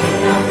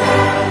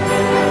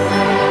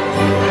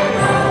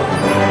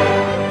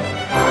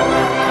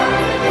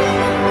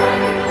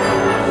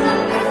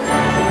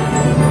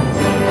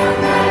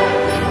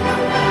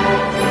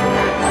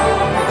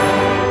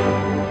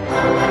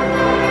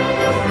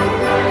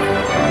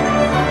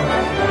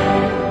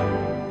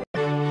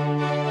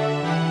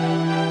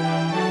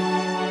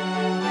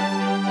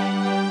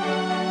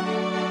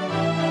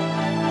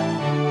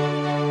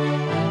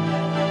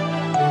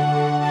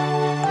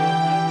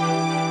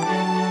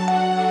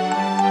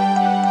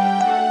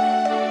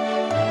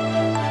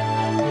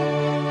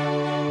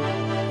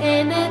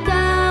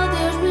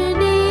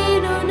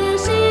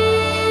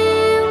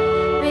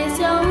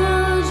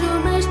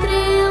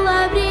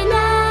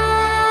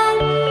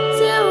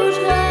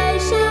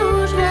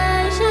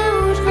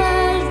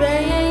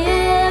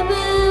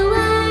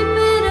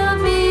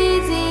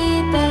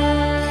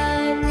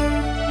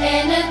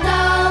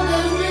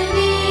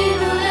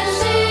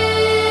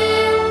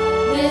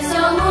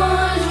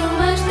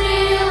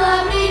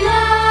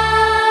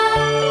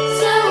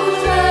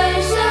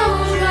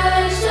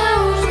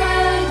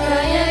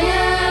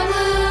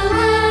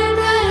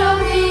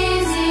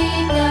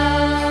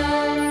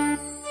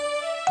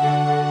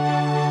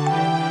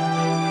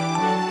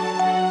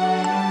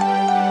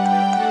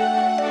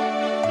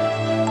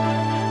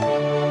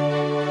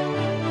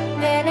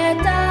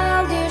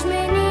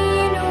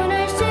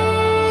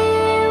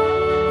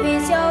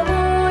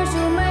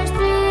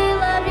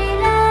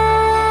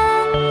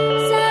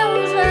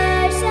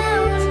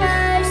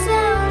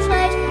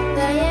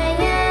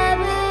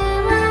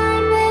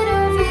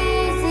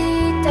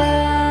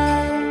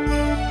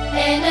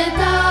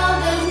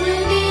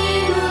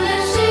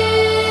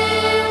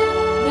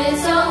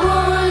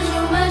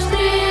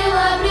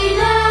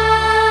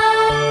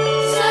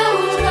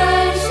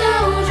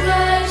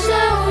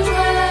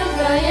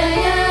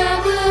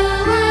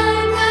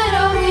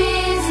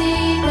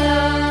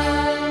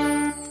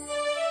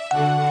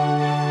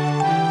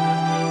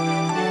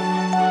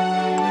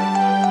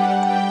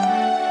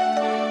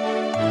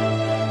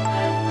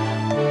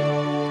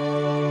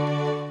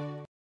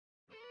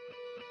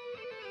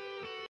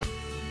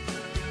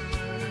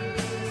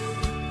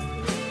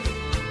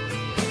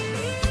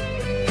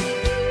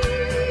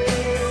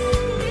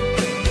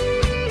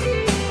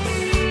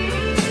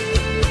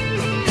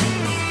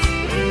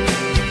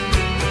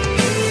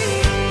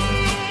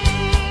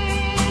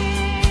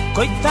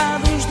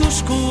 Coitados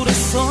dos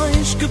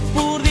corações que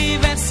por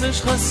diversas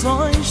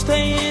razões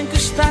têm que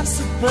estar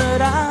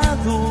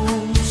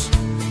separados.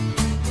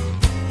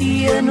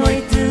 E a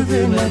noite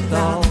de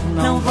Natal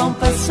não vão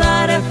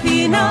passar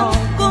afinal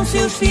com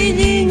seus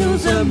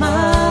filhinhos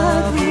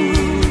amados.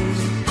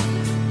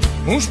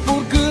 Uns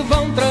porque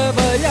vão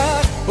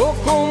trabalhar, ou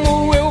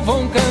como eu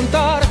vão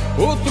cantar,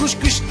 outros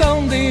que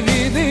estão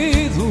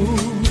divididos.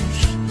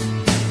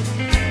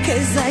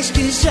 Casais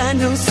que já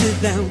não se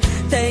dão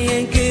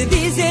têm que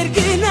dizer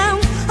que não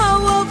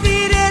ao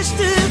ouvir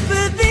este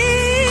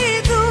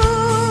pedido.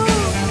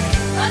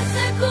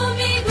 Passa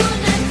comigo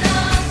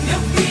Natal, Meu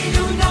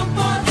filho não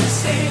pode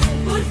ser,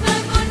 por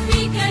favor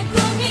fica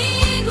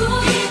comigo.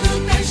 filho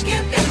tens que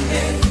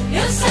entender.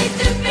 Eu sei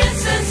que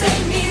pensas em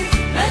mim,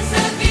 mas a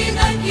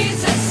vida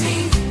quis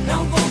assim.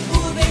 Não vou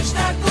poder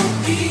estar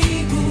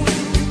contigo.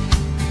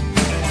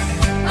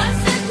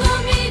 Passa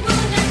comigo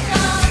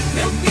Natal,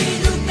 Meu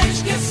filho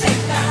tens que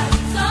aceitar.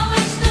 só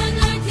esta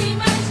noite e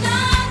mais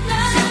nada.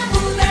 Se eu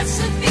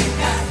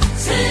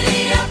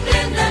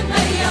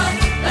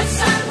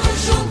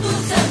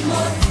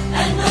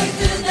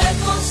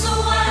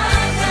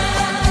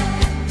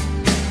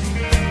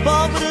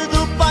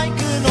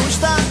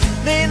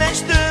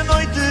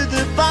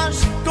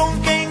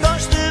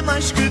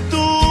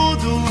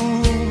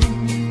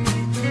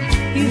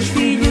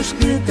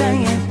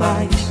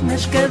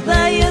nas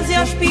cadeias e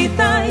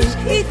hospitais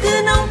e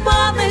que não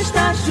podem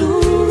estar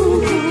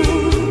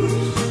juntos.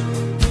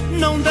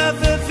 Não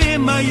deve haver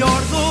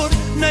maior dor,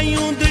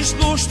 nenhum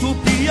desgosto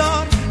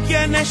pior que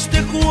é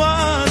nesta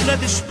quadra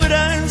de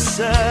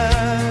esperança.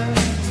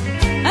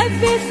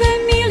 Haver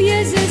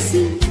famílias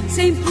assim,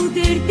 sem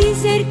poder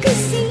dizer que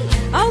sim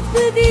ao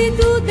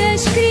pedido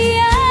das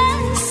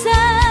crianças.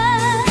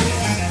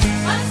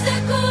 Passa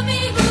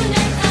comigo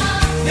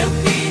Natal, Meu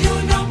filho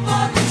não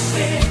pode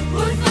ser,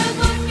 por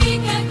favor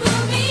fica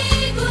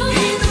comigo.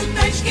 e tu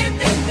tens que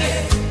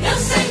entender. Eu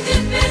sei que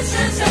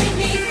pensas em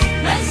mim,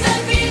 mas a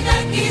vida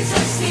quis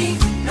assim.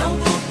 Não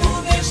vou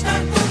poder estar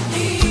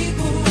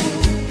contigo.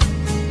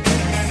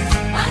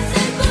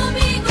 Passa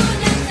comigo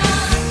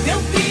Natal,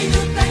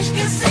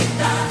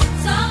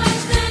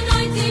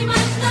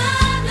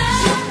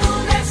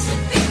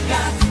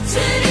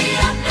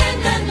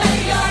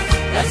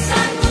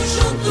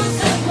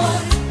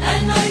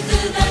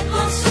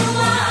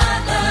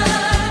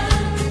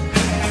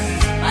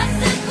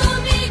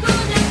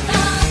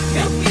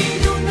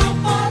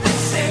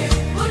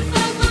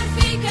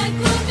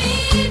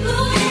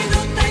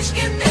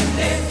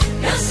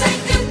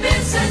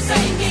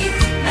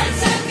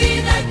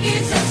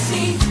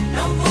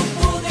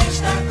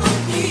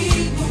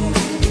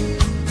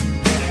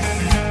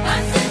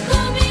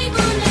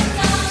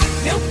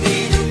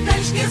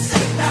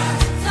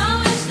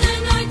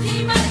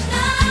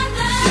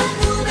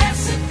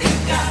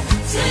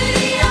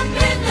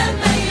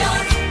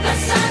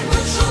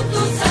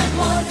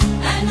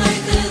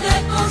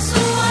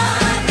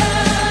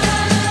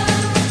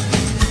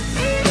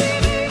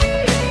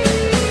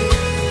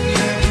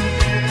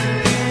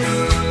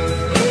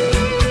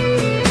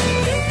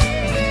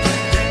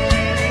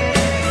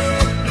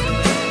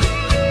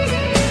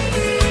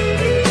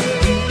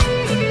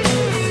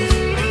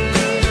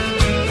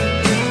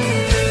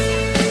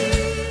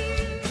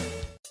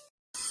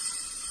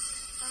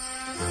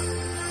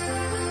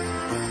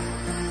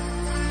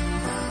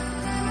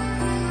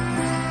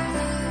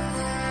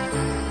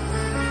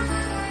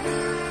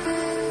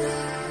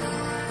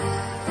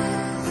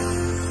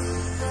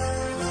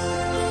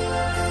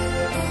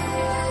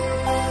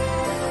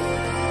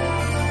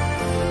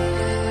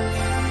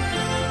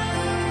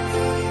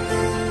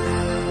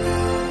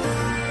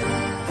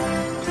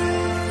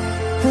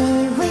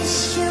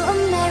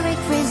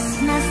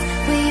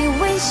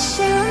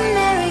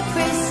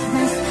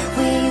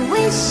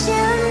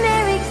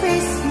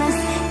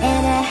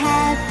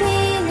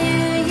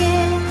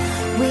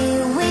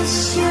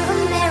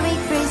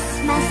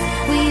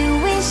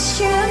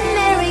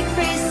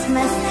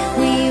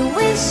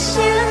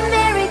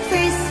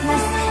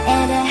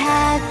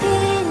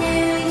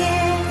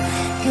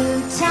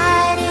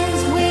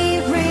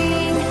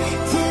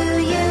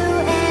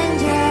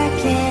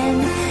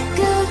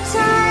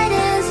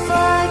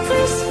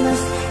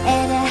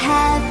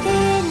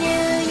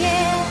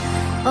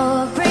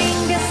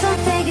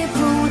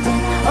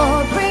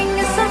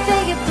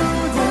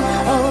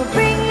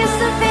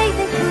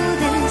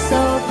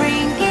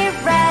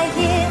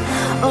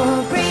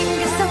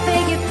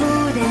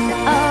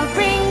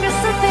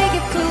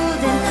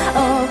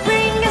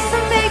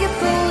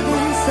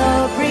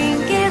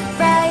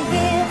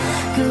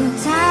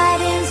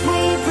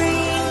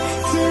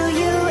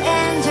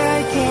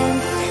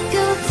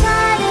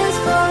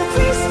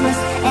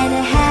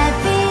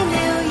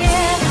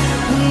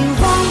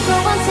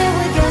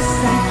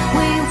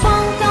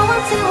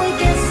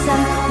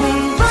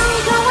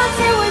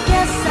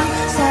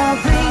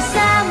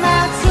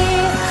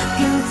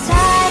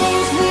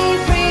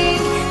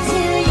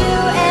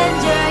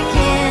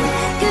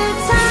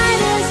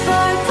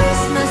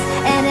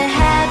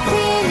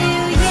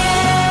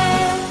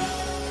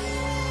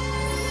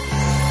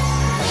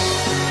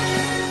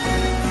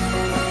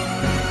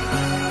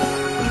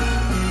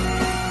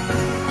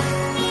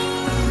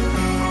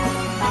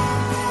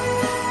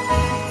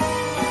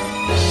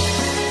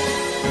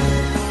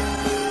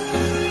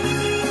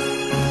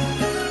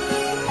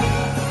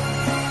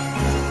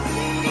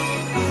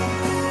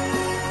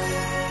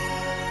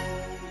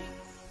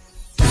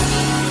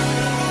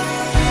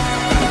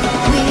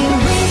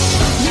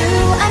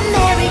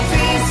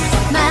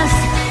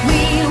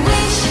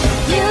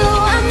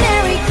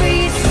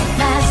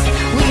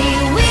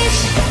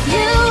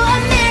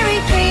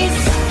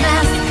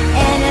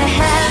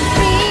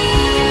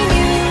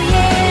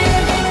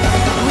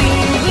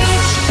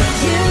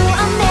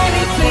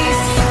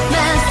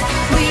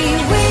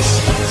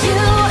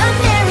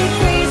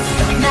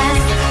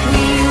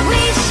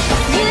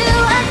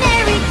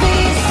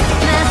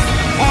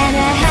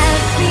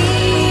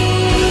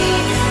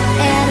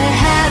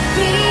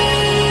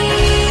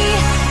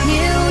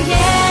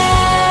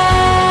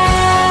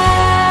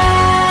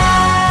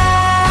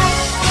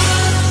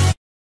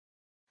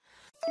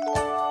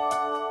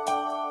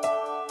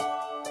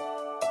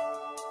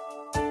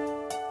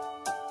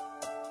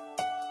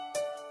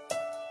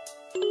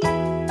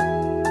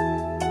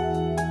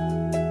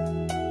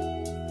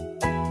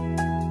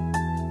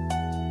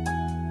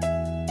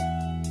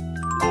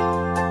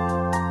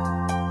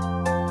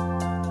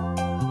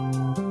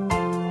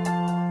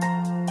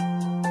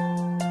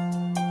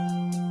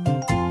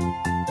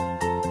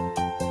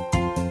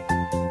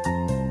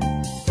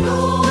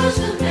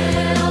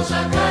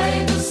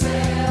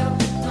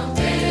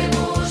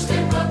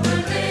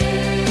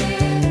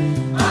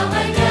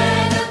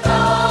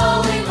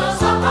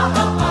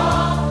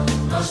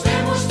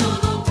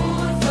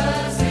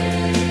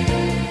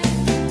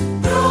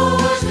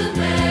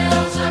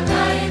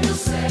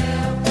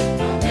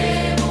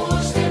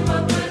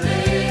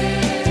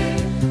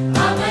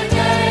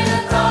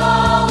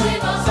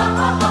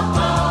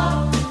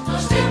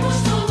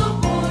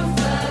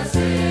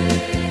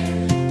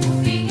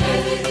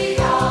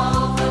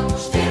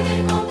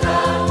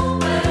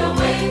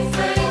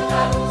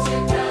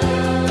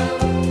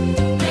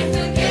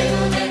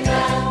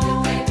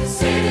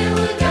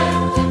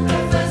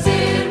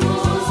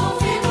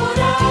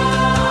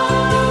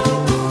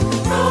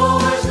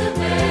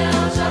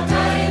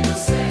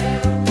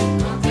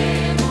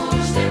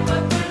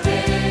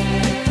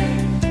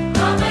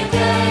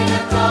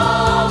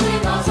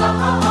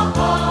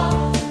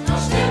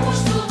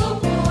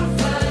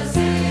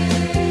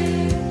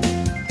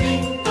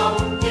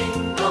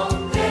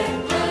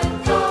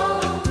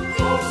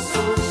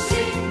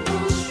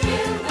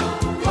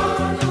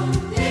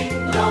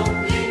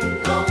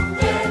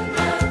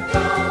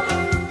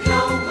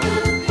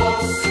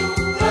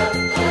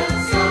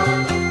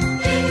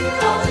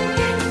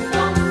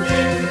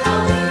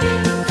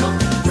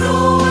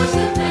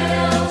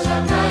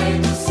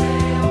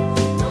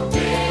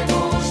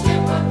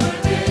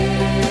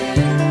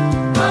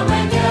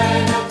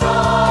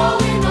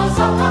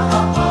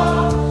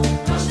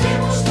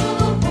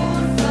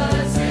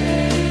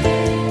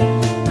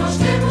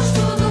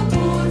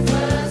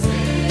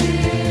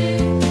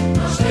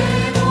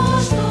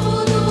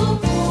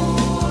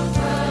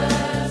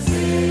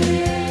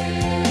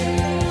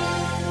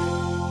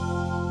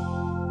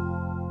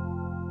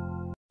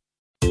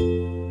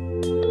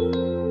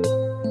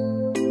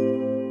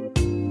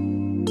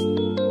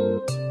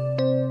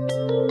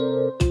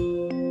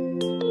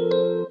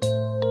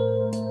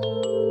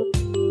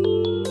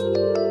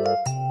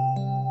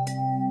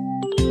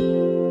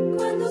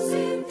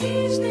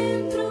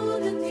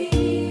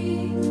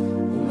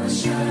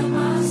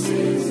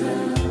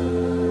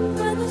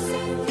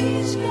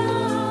 diz que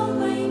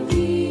algo em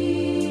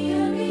ti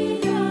a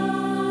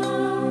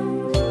brilhar.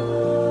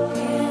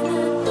 É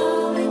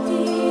Natal em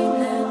ti,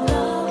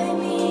 Natal em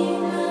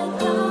mim,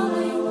 Natal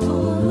em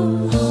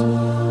todos.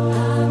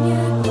 Dá-me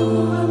a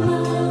tua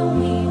mão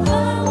e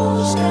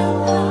vamos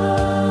cantar.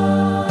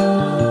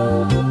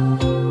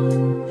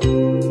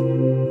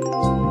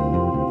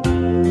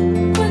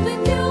 Quando em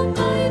teu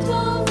peito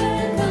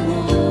houver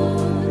calor,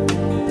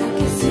 para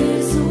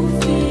aqueceres o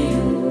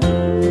frio.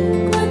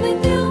 Quando em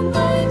teu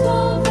peito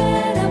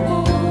houver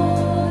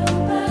amor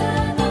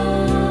para dar.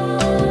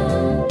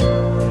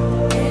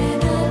 É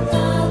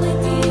Natal em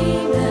ti,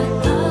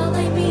 Natal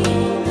em mim,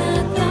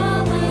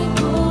 Natal em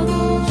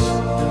todos.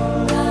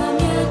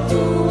 Dá-me a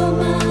tua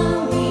mão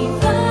e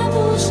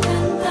vamos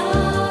cantar.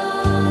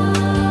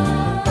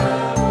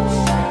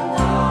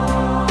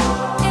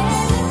 É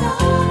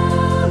Natal,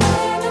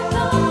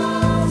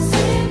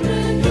 sempre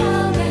que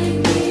alguém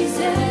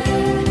quiser.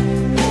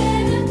 É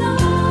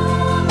Natal,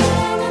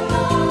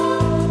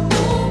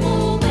 num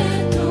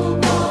momento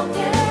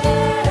qualquer.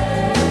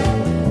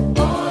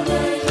 Olha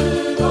em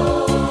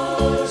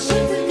redor,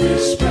 gente que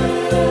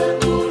espera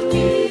por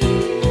ti.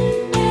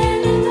 É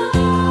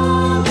Natal,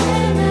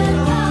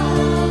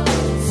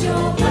 se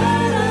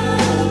houver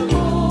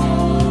amor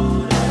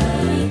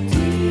em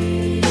ti.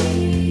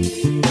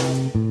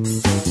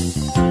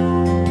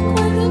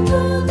 Quando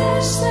tu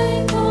des sem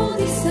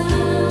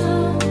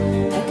condição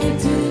a quem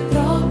te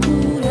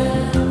procura,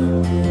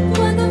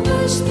 quando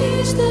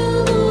vestes de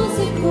luz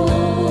e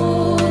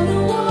cor no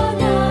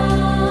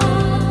olhar.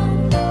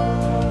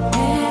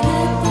 É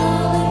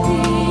Natal em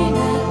ti,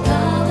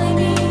 Natal em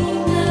mim,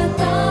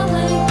 Natal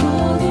em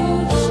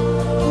todos.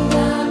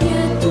 Dá-me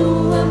a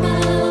tua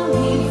mão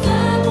e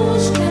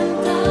vamos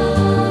cantar.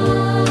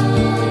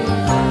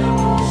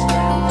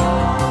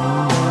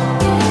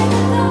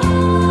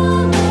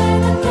 É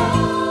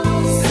Natal,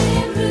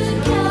 sempre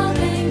que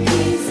alguém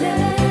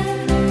quiser.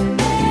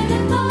 É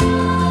Natal,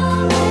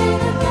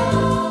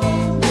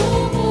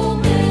 num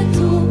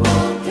momento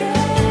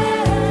qualquer.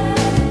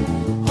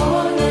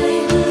 Olha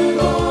em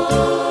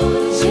redor,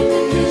 gente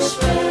que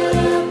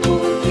espera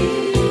por ti.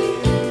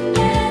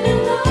 É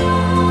Natal,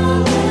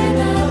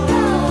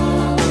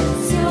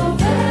 se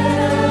houver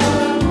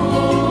amor,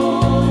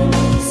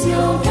 se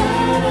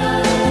houver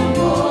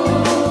amor,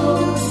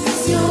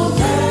 se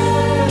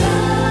houver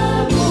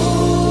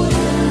amor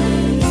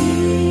em ti.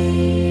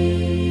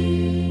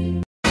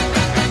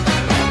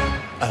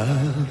 I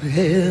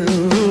have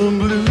a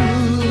blue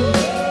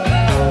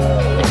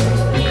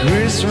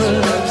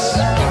Christmas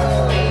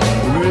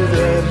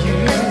without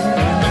you.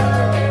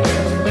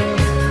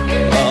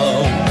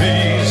 I'll be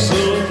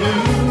so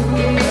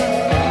blue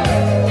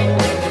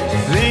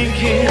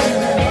thinking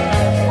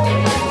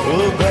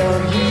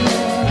about you.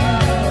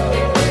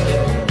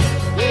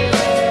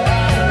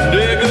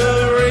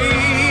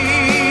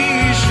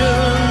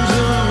 Decorations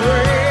of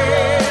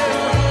red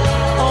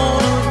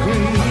on a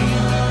green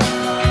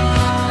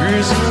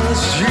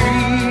Christmas tree.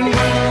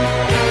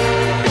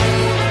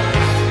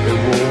 It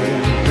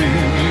won't be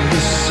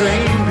the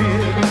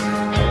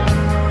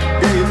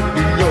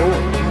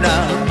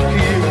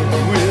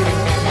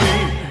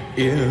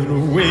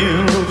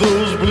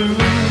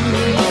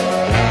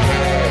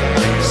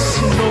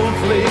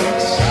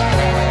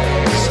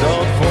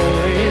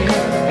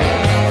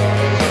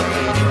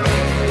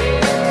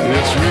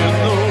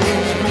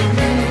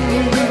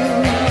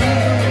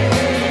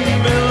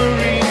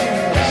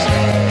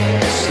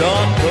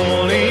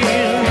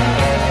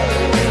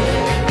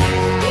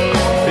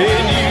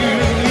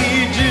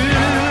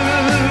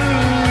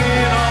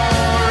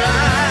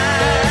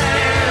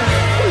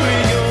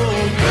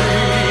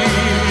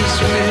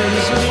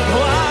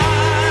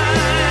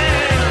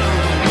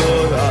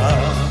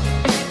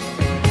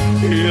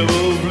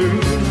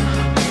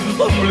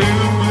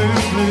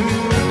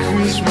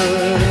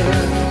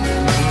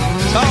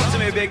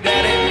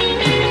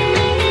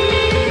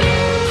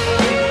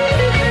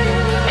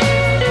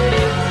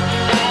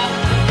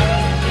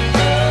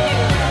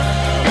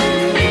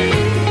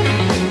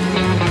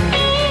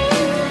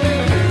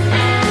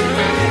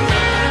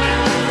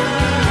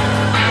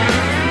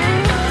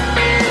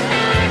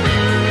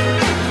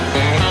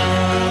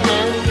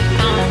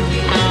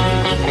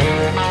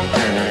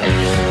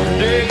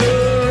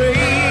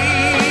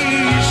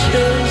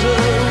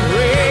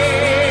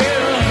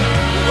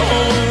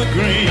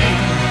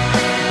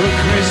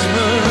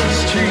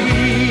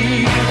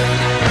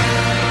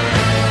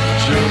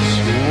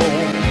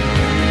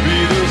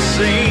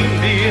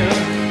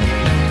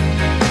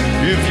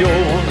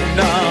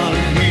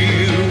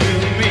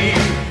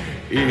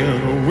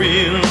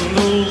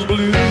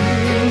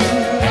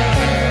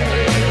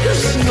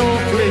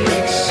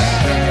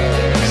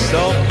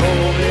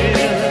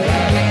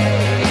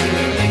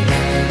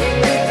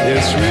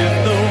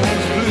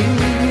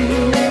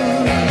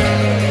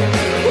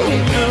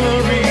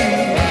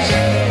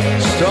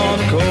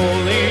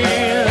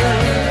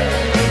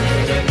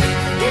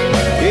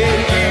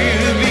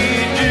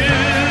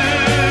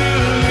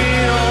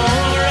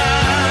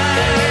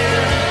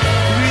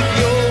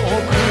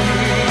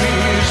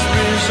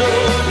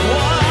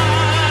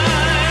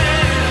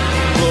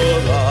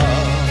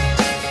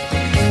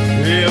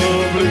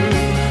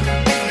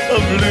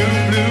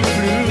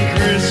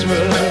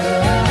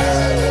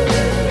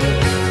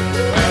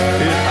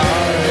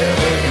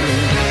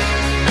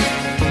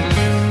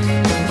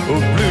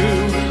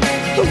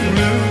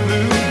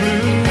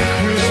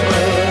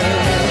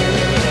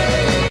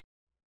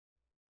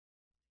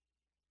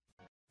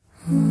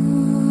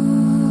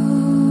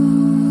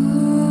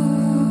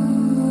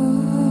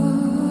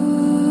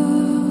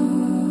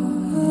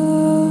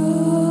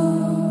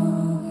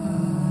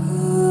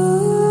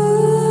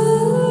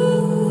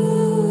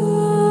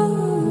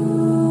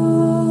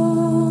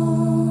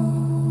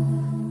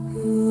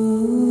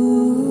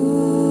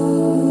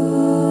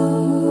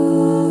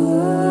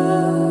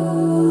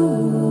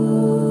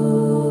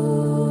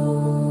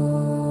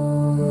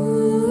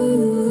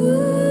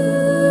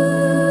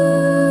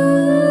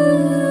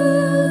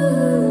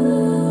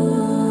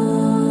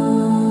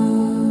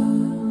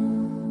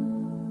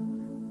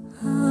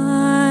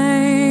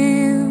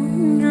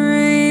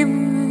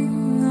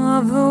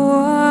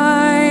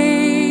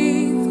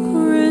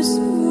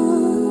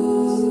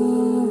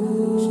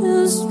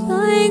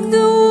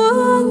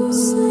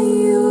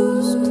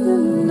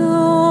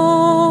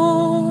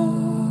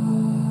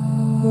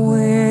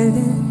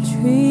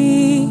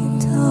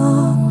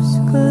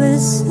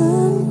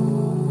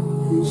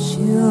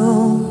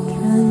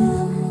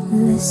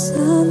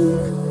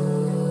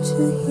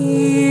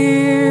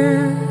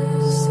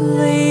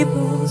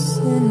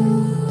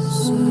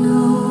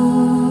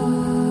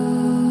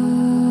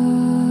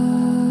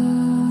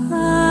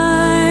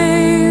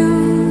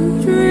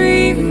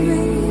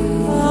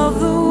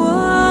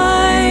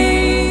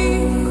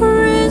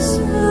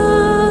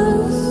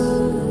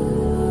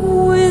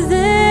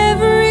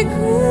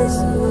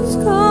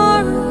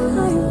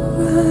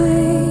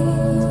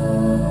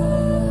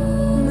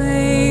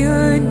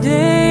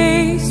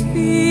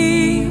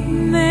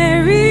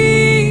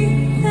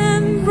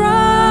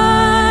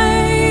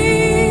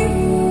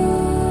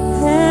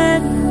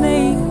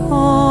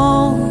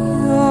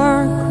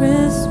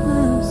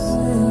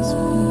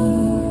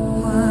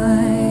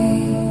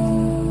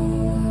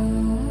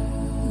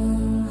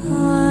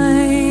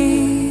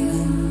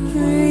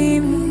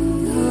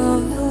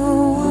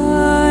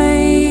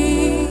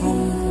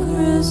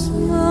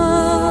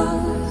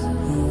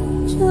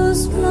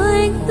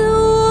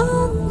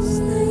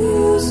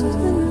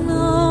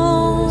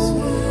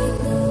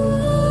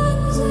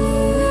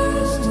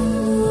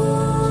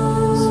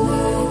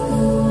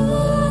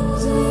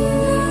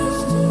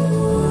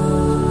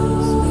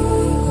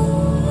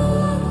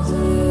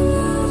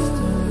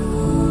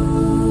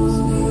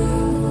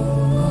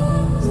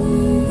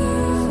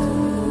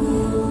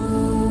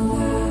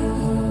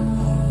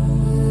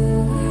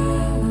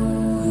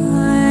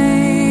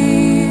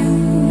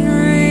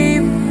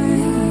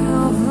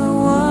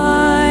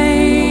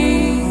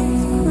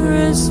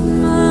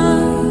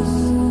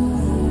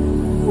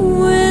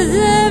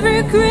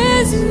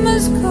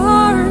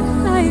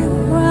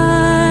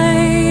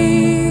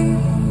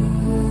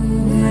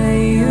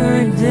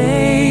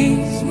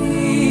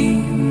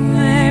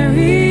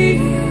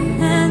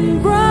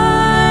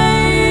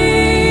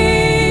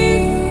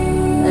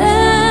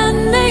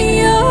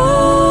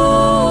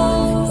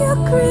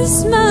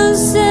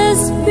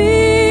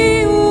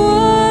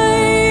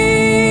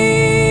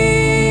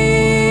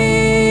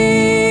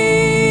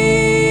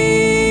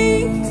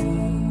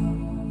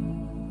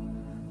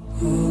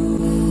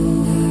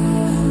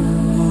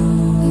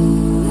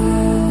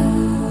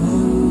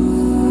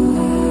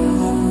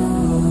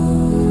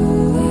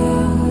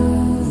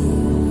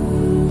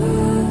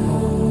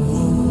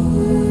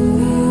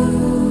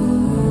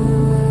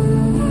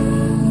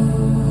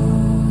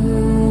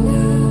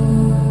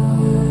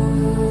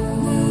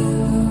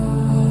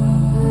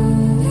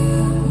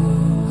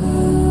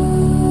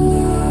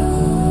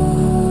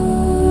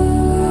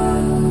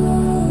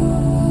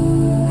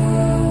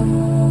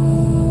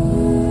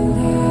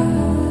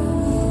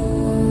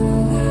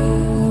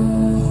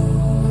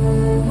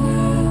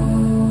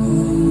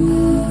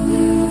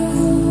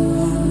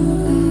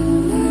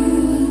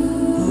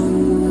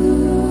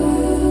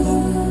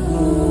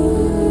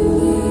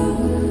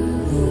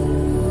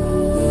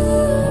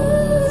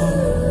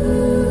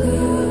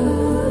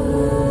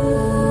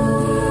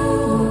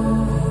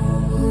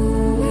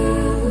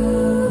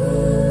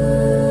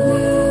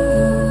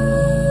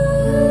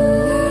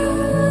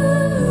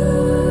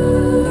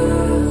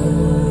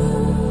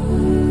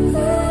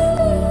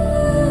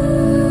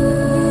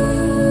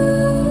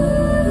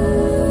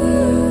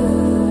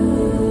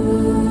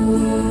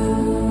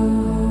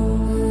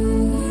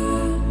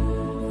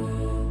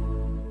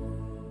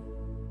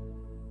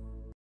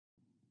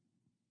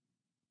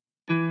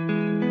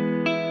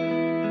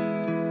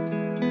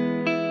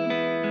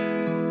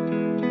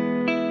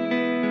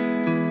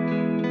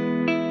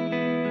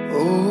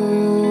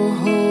Oh,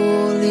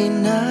 holy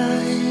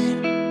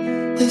night,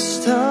 the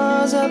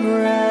stars are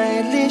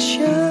brightly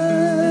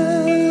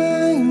shining.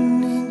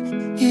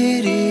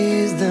 It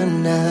is the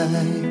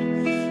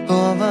night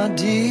of our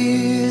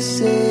dear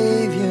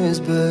Savior's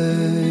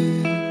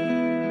birth.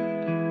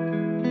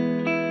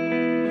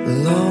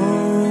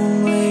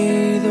 Long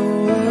lay the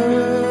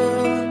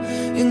world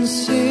in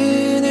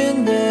sin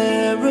and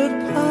error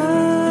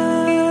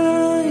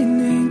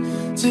pining,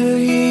 till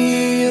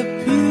He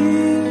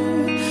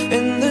appeared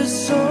and the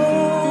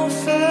soul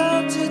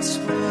felt its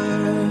birth.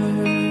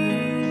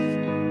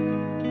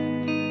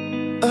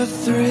 A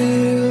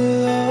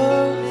thrill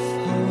of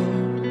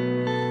hope,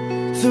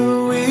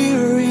 the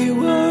weary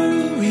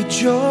world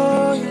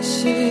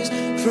rejoices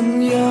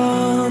from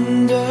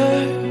yonder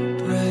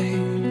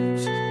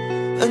breaks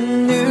a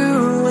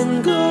new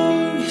and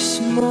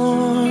glorious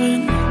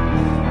morn.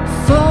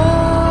 Fall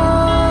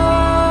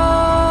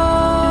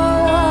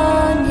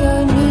on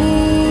your knees,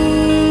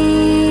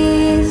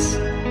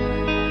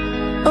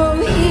 oh,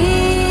 hear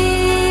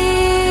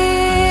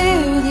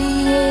the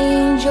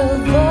angel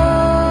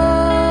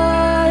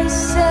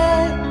voices,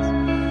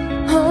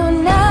 oh,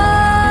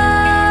 night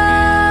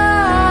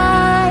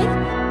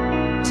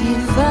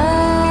divine,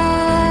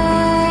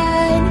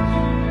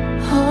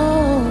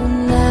 oh,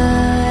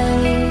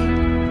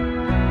 night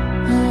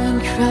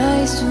when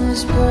Christ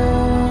was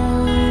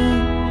born.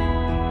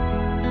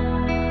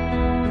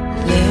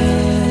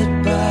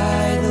 Led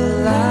by the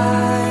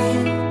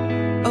light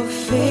of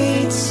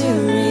faith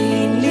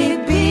serenely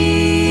beaming,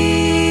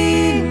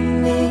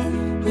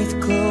 with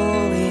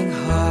glowing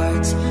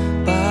hearts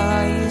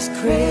by His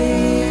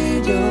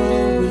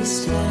cradle we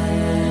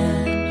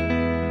stand.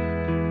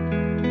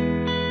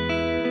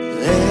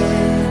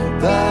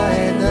 Led by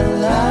the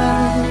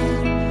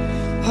light,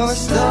 our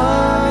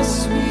stars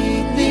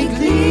sweetly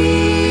gleaming.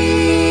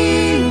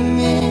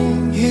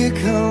 Here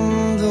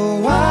come the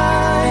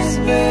wise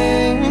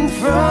men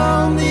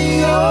from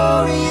the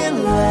Orient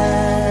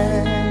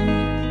land.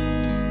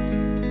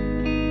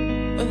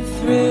 A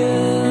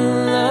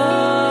thrill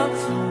of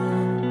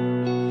hope,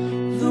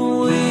 the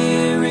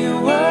weary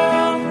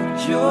world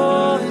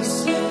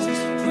rejoices,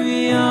 for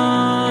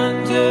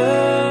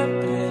yonder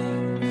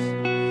breaks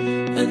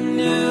a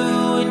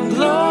new and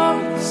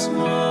glorious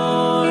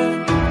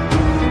morn.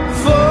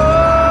 Fall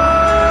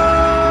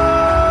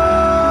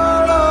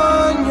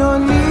on your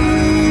knees,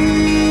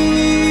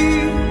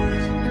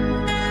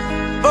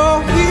 oh,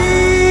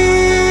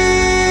 hear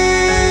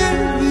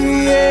the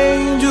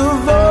angel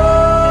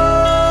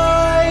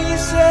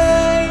voices,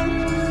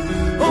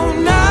 oh,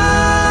 night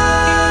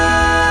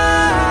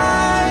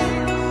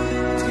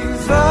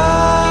divine,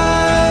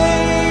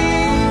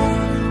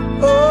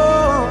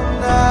 oh,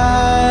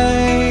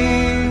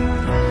 night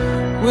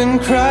when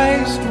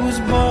Christ was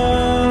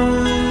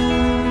born.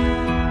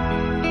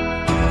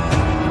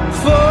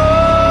 Fall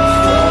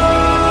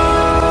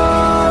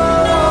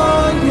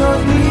on your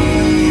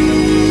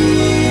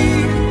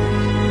knees,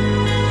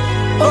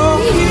 oh,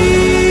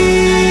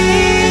 hear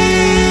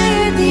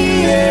the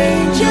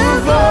angel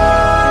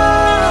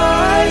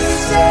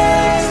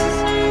voices,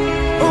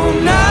 oh,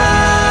 night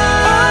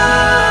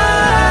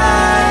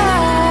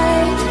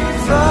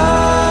divine,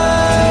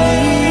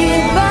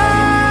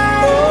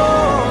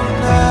 oh,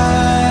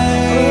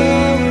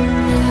 night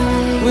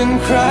when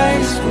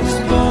Christ was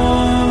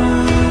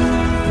born.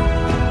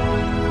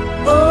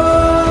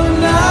 Oh,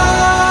 night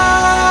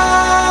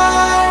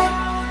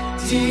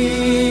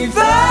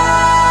divine,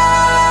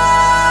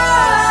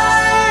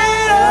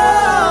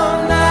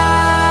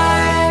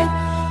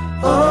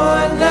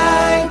 oh,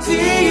 night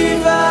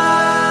divine.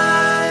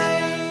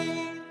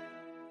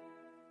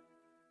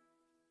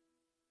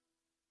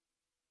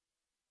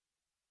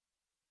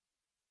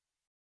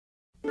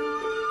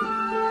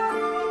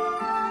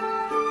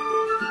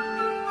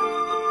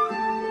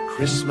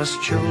 Christmas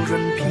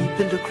children peep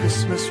into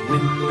Christmas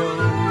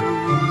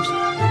windows,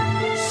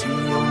 see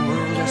a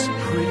world as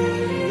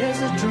pretty as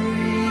a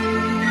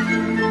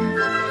dream.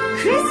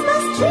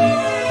 Christmas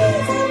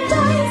trees and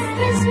toys,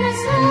 Christmas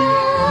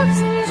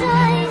hopes and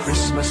joys.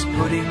 Christmas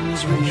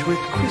puddings rich with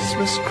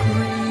Christmas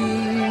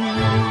cream.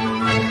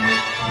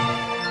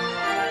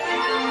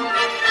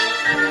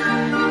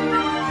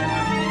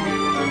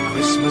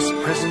 Christmas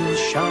presents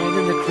shine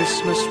in the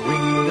Christmas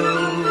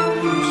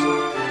windows,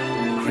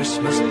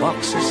 Christmas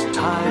boxes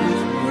tied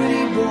with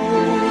pretty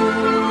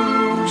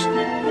bows.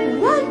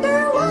 Wonder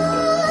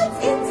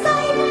what's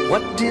inside,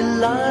 What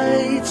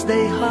delights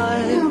they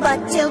hide,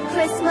 but till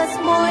Christmas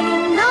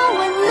morning no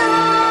one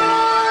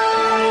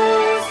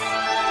knows.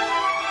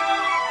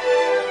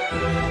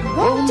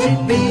 won't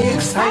it be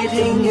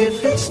exciting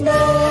if it snows?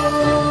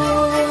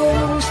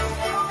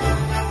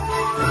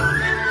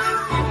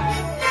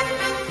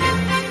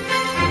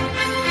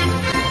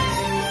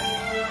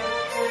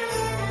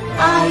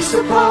 I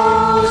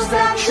suppose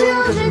that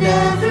children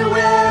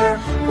everywhere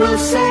will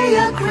say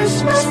a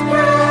Christmas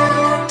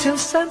prayer till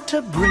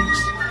Santa brings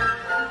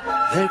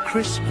their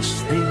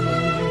Christmas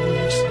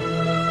things.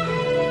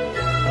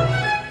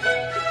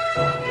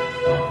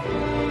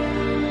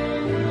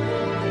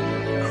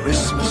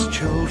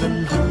 children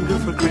hunger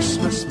for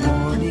Christmas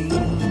morning.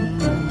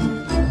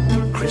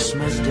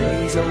 Christmas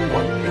day's a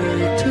wonder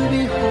to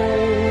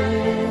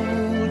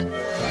behold.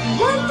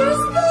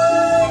 Wondrous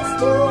things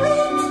to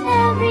it,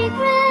 every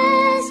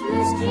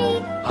Christmas tree.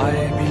 I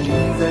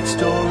believe that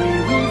story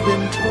we've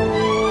been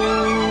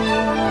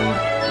told.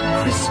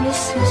 Christmas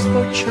is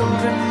for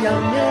children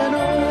young and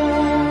old.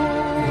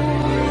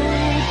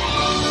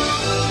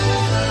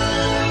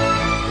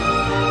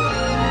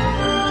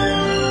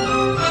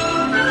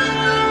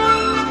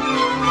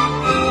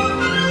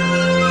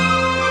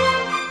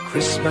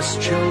 Christmas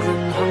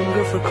children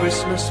hunger for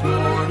Christmas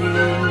morning.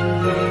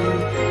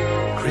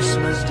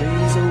 Christmas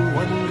day's a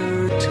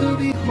wonder to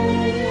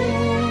behold.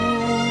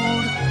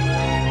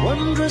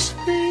 Wondrous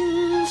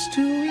things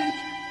to eat,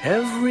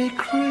 every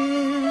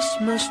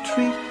Christmas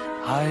treat.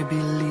 I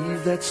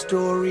believe that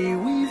story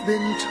we've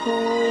been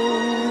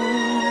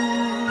told.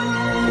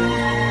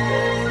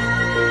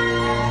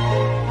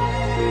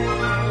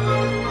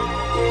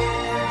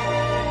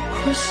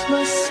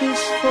 Christmas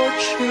is for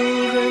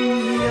children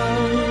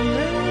young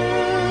and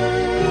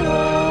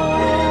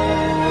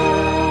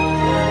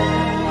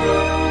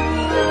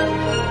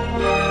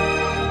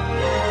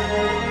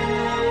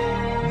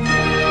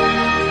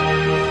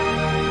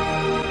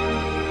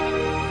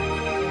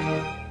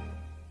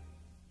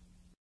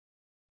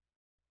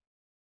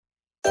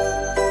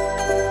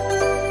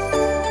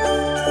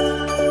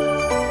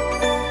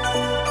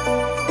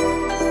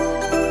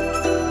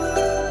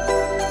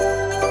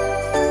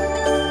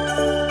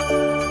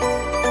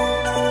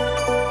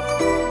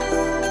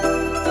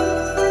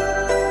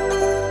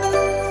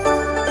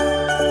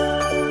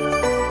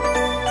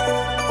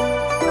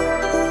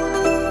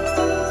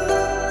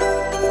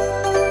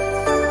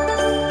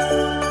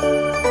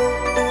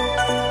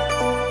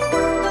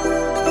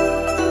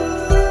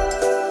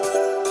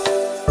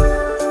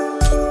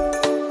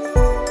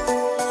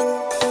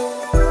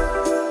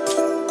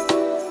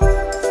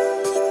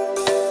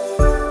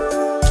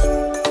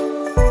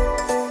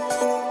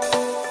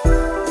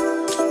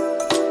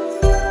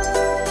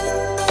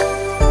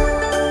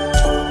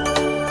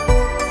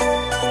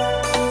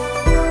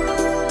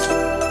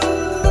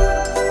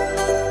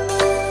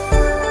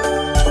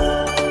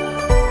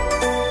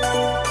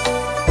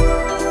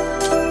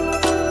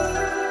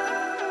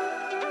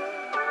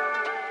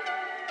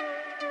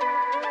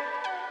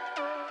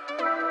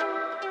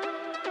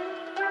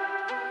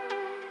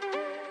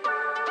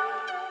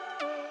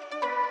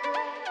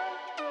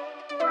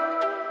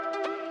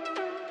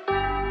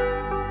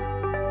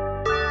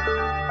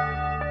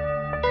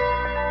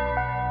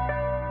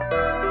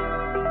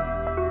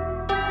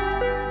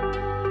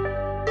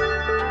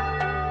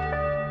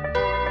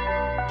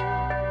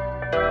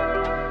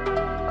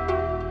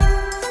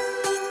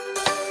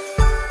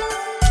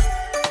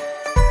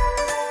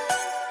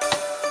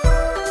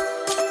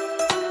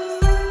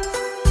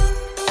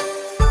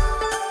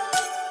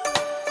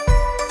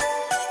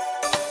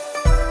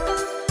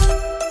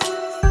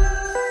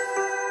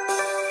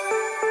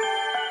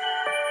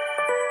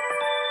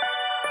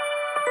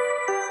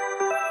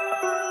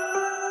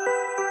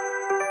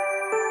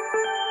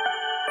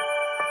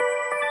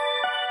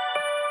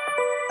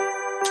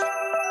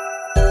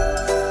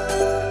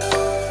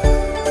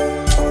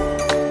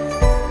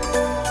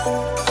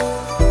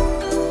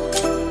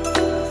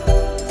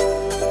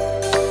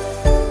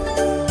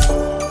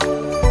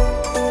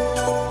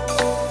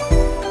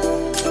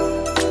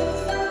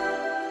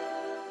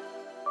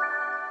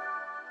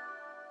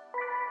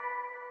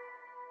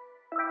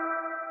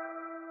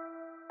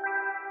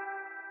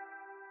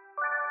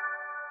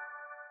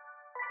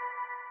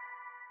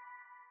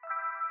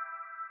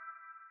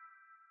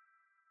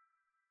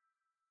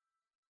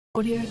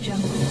Audio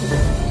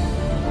Jungle.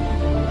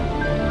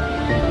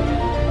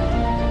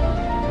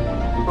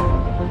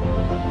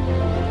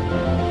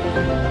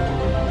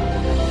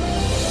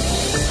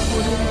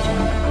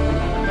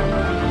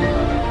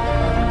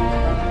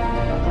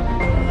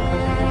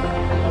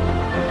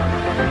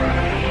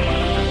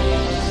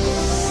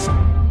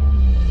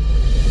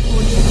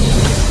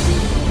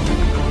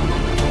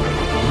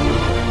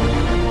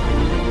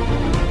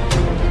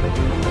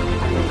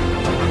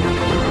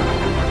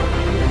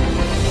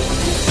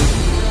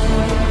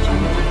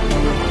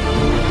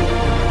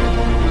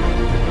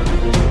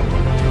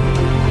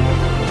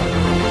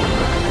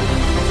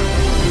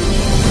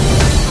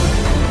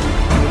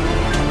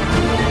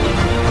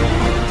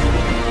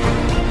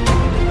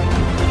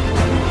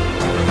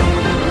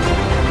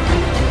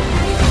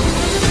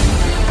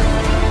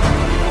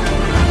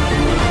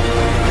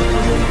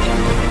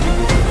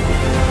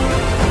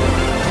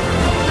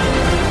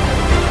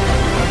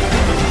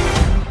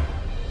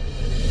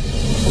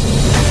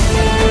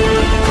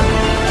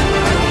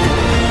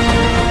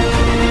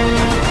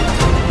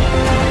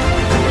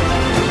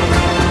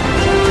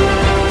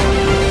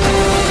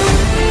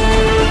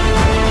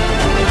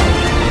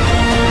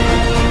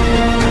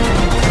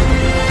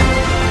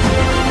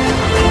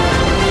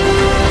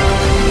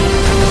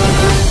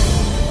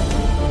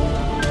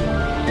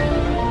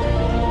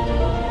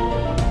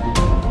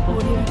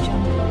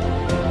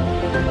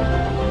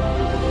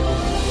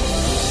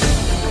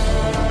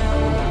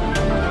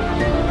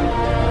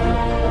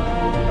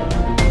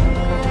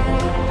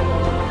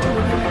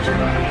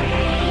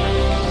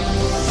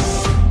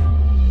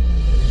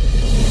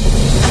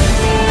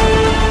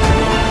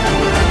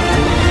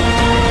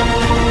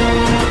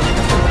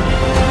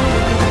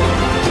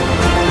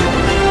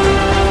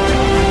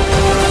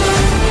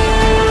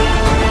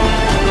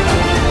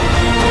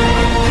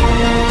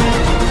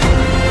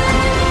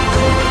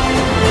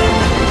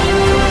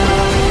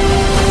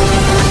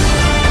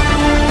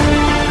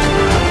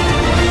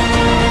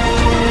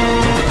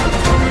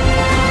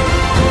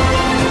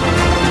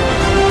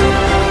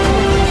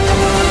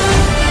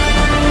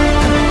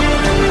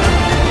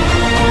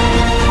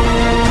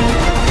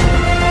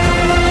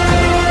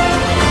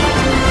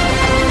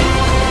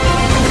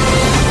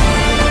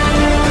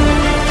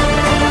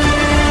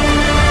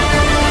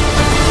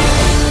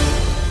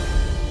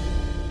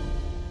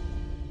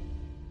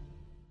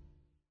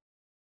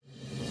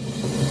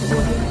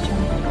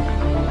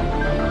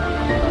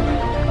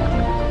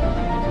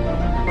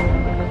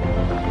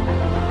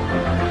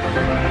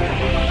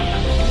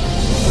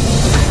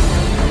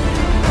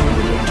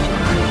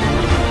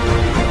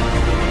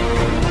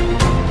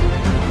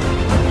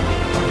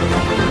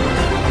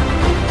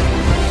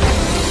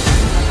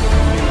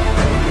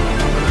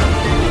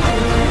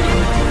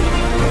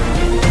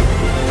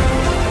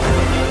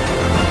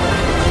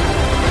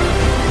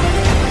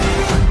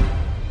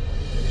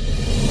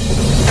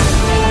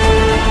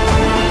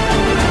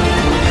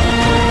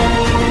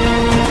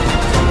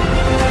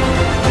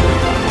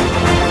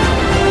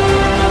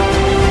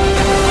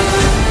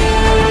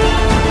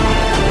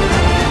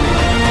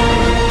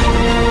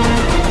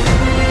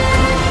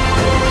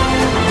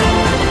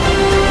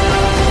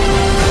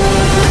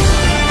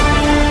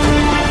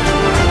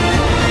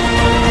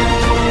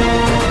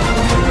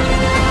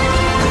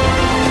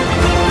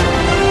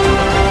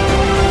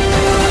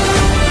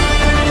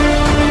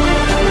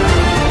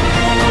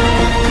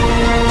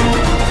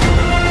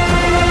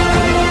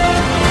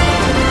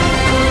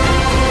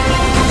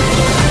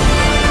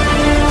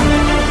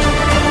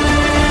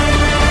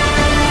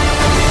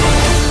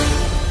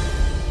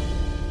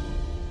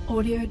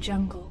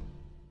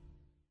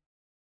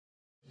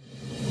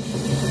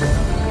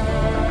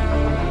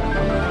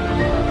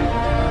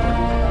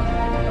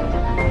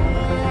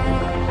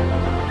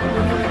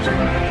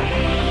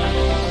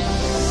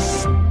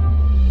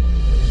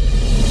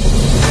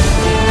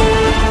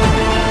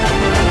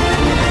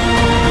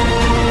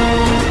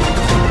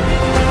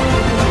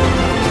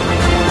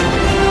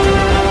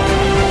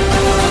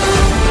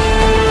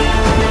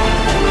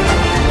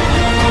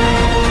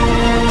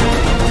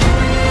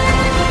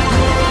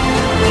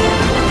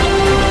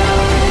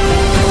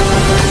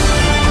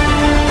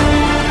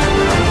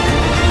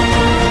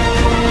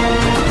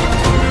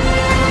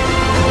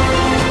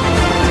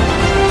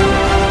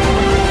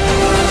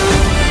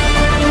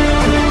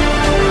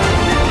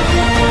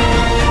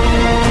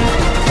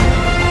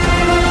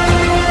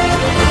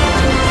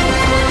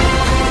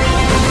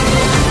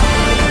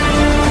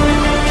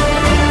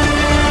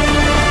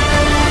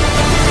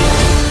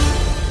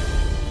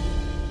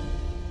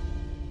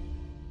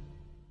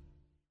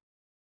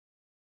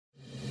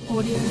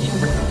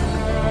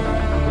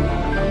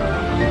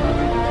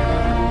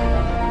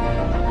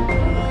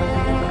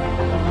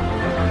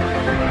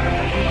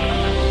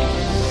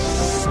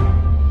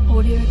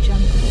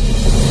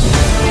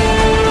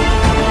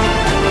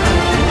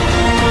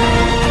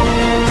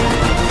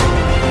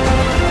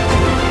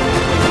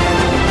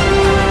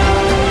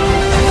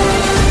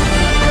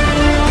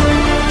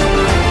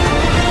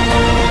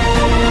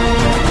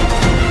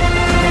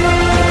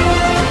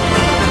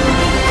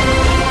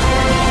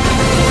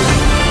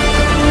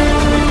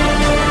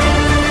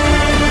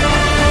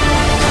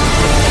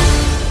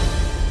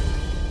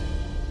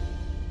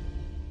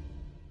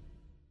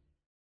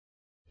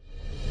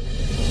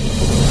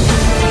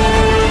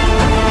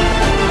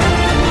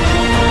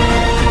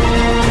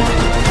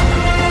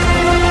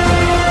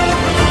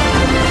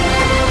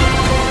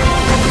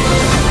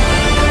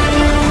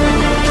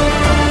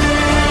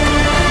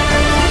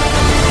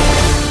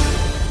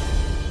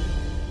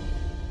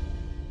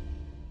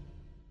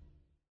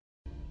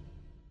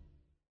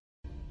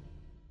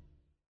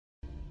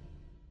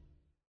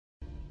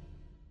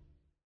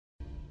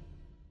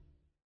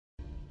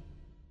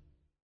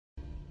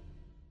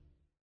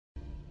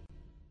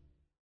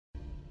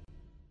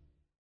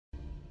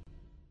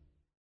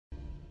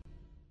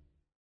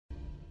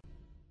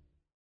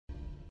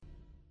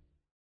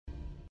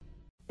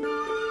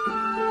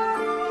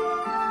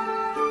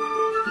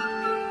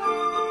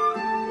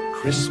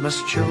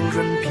 Christmas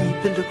children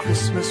peep into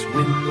Christmas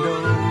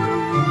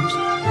windows,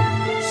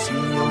 see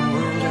a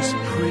world as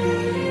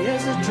pretty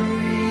as a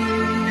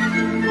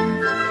dream.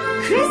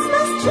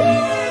 Christmas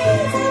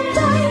trees and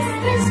toys,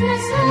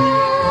 Christmas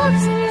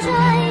hopes and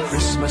joys,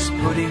 Christmas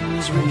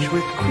puddings rich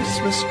with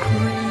Christmas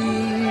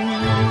cream.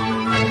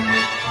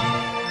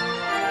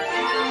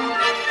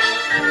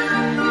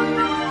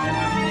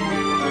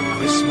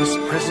 Christmas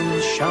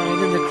presents shine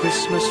in the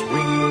Christmas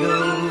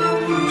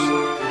windows,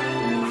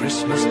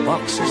 Christmas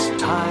boxes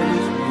tied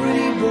with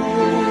pretty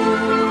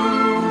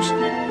bows.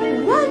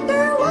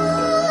 Wonder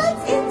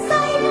what's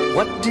inside,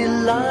 what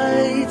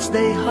delights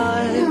they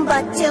hide,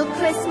 but till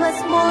Christmas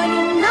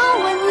morning no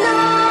one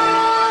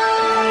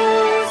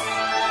knows.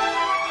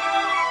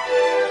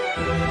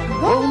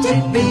 Won't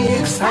it be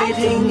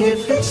exciting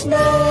if it snows?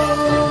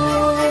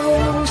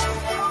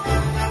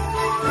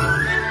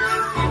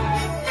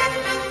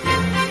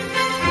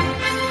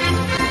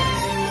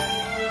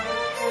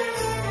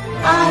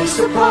 I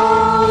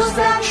suppose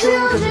that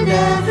children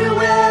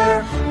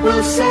everywhere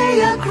will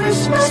say a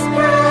Christmas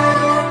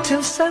prayer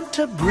till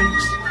Santa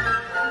brings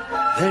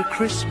their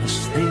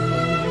Christmas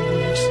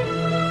things.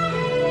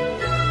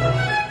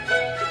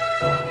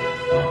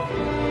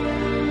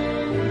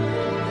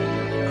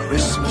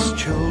 Christmas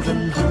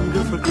children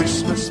hunger for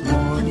Christmas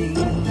morning,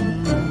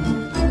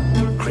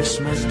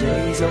 Christmas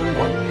days a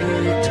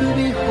wonder to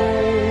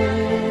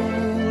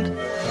behold.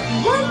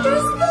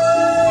 Wondrous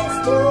things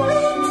to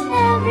eat,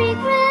 every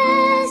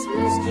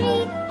Christmas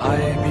treat. I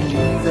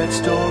believe that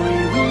story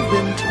we've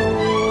been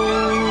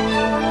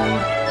told.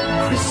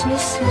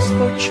 Christmas is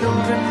for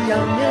children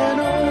young and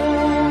old.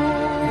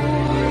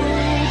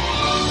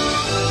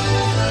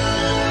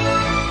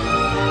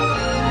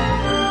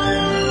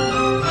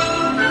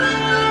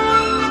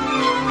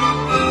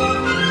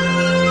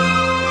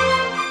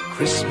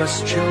 Christmas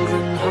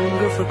children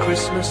hunger for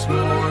Christmas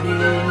morning,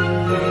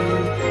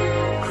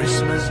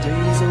 Christmas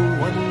days a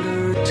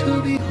wonder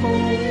to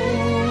behold.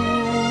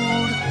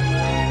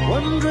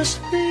 Wondrous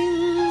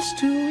things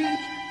to eat,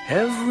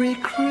 every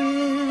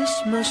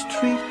Christmas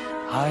treat.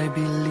 I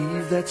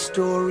believe that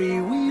story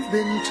we've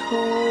been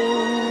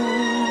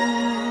told.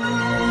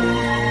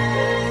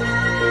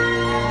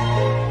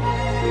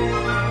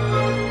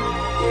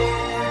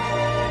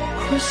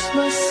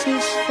 Christmas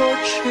is for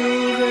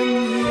children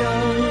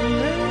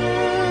young and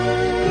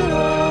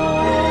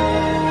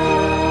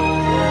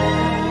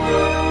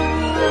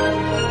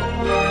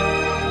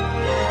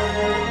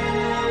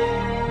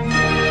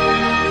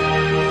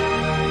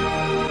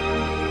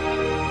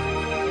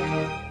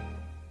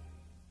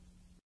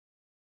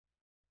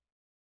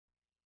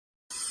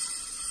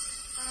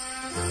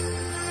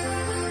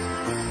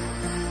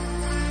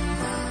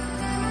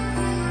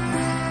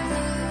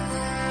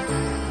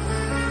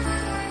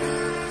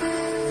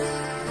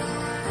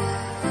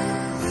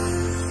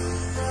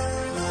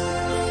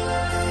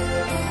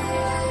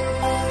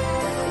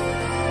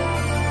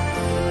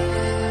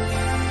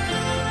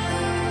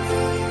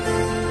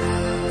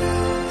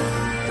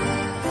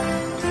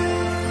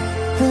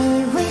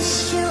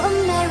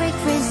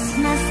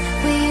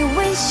We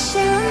wish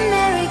you a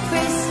Merry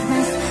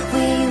Christmas. We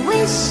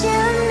wish you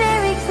a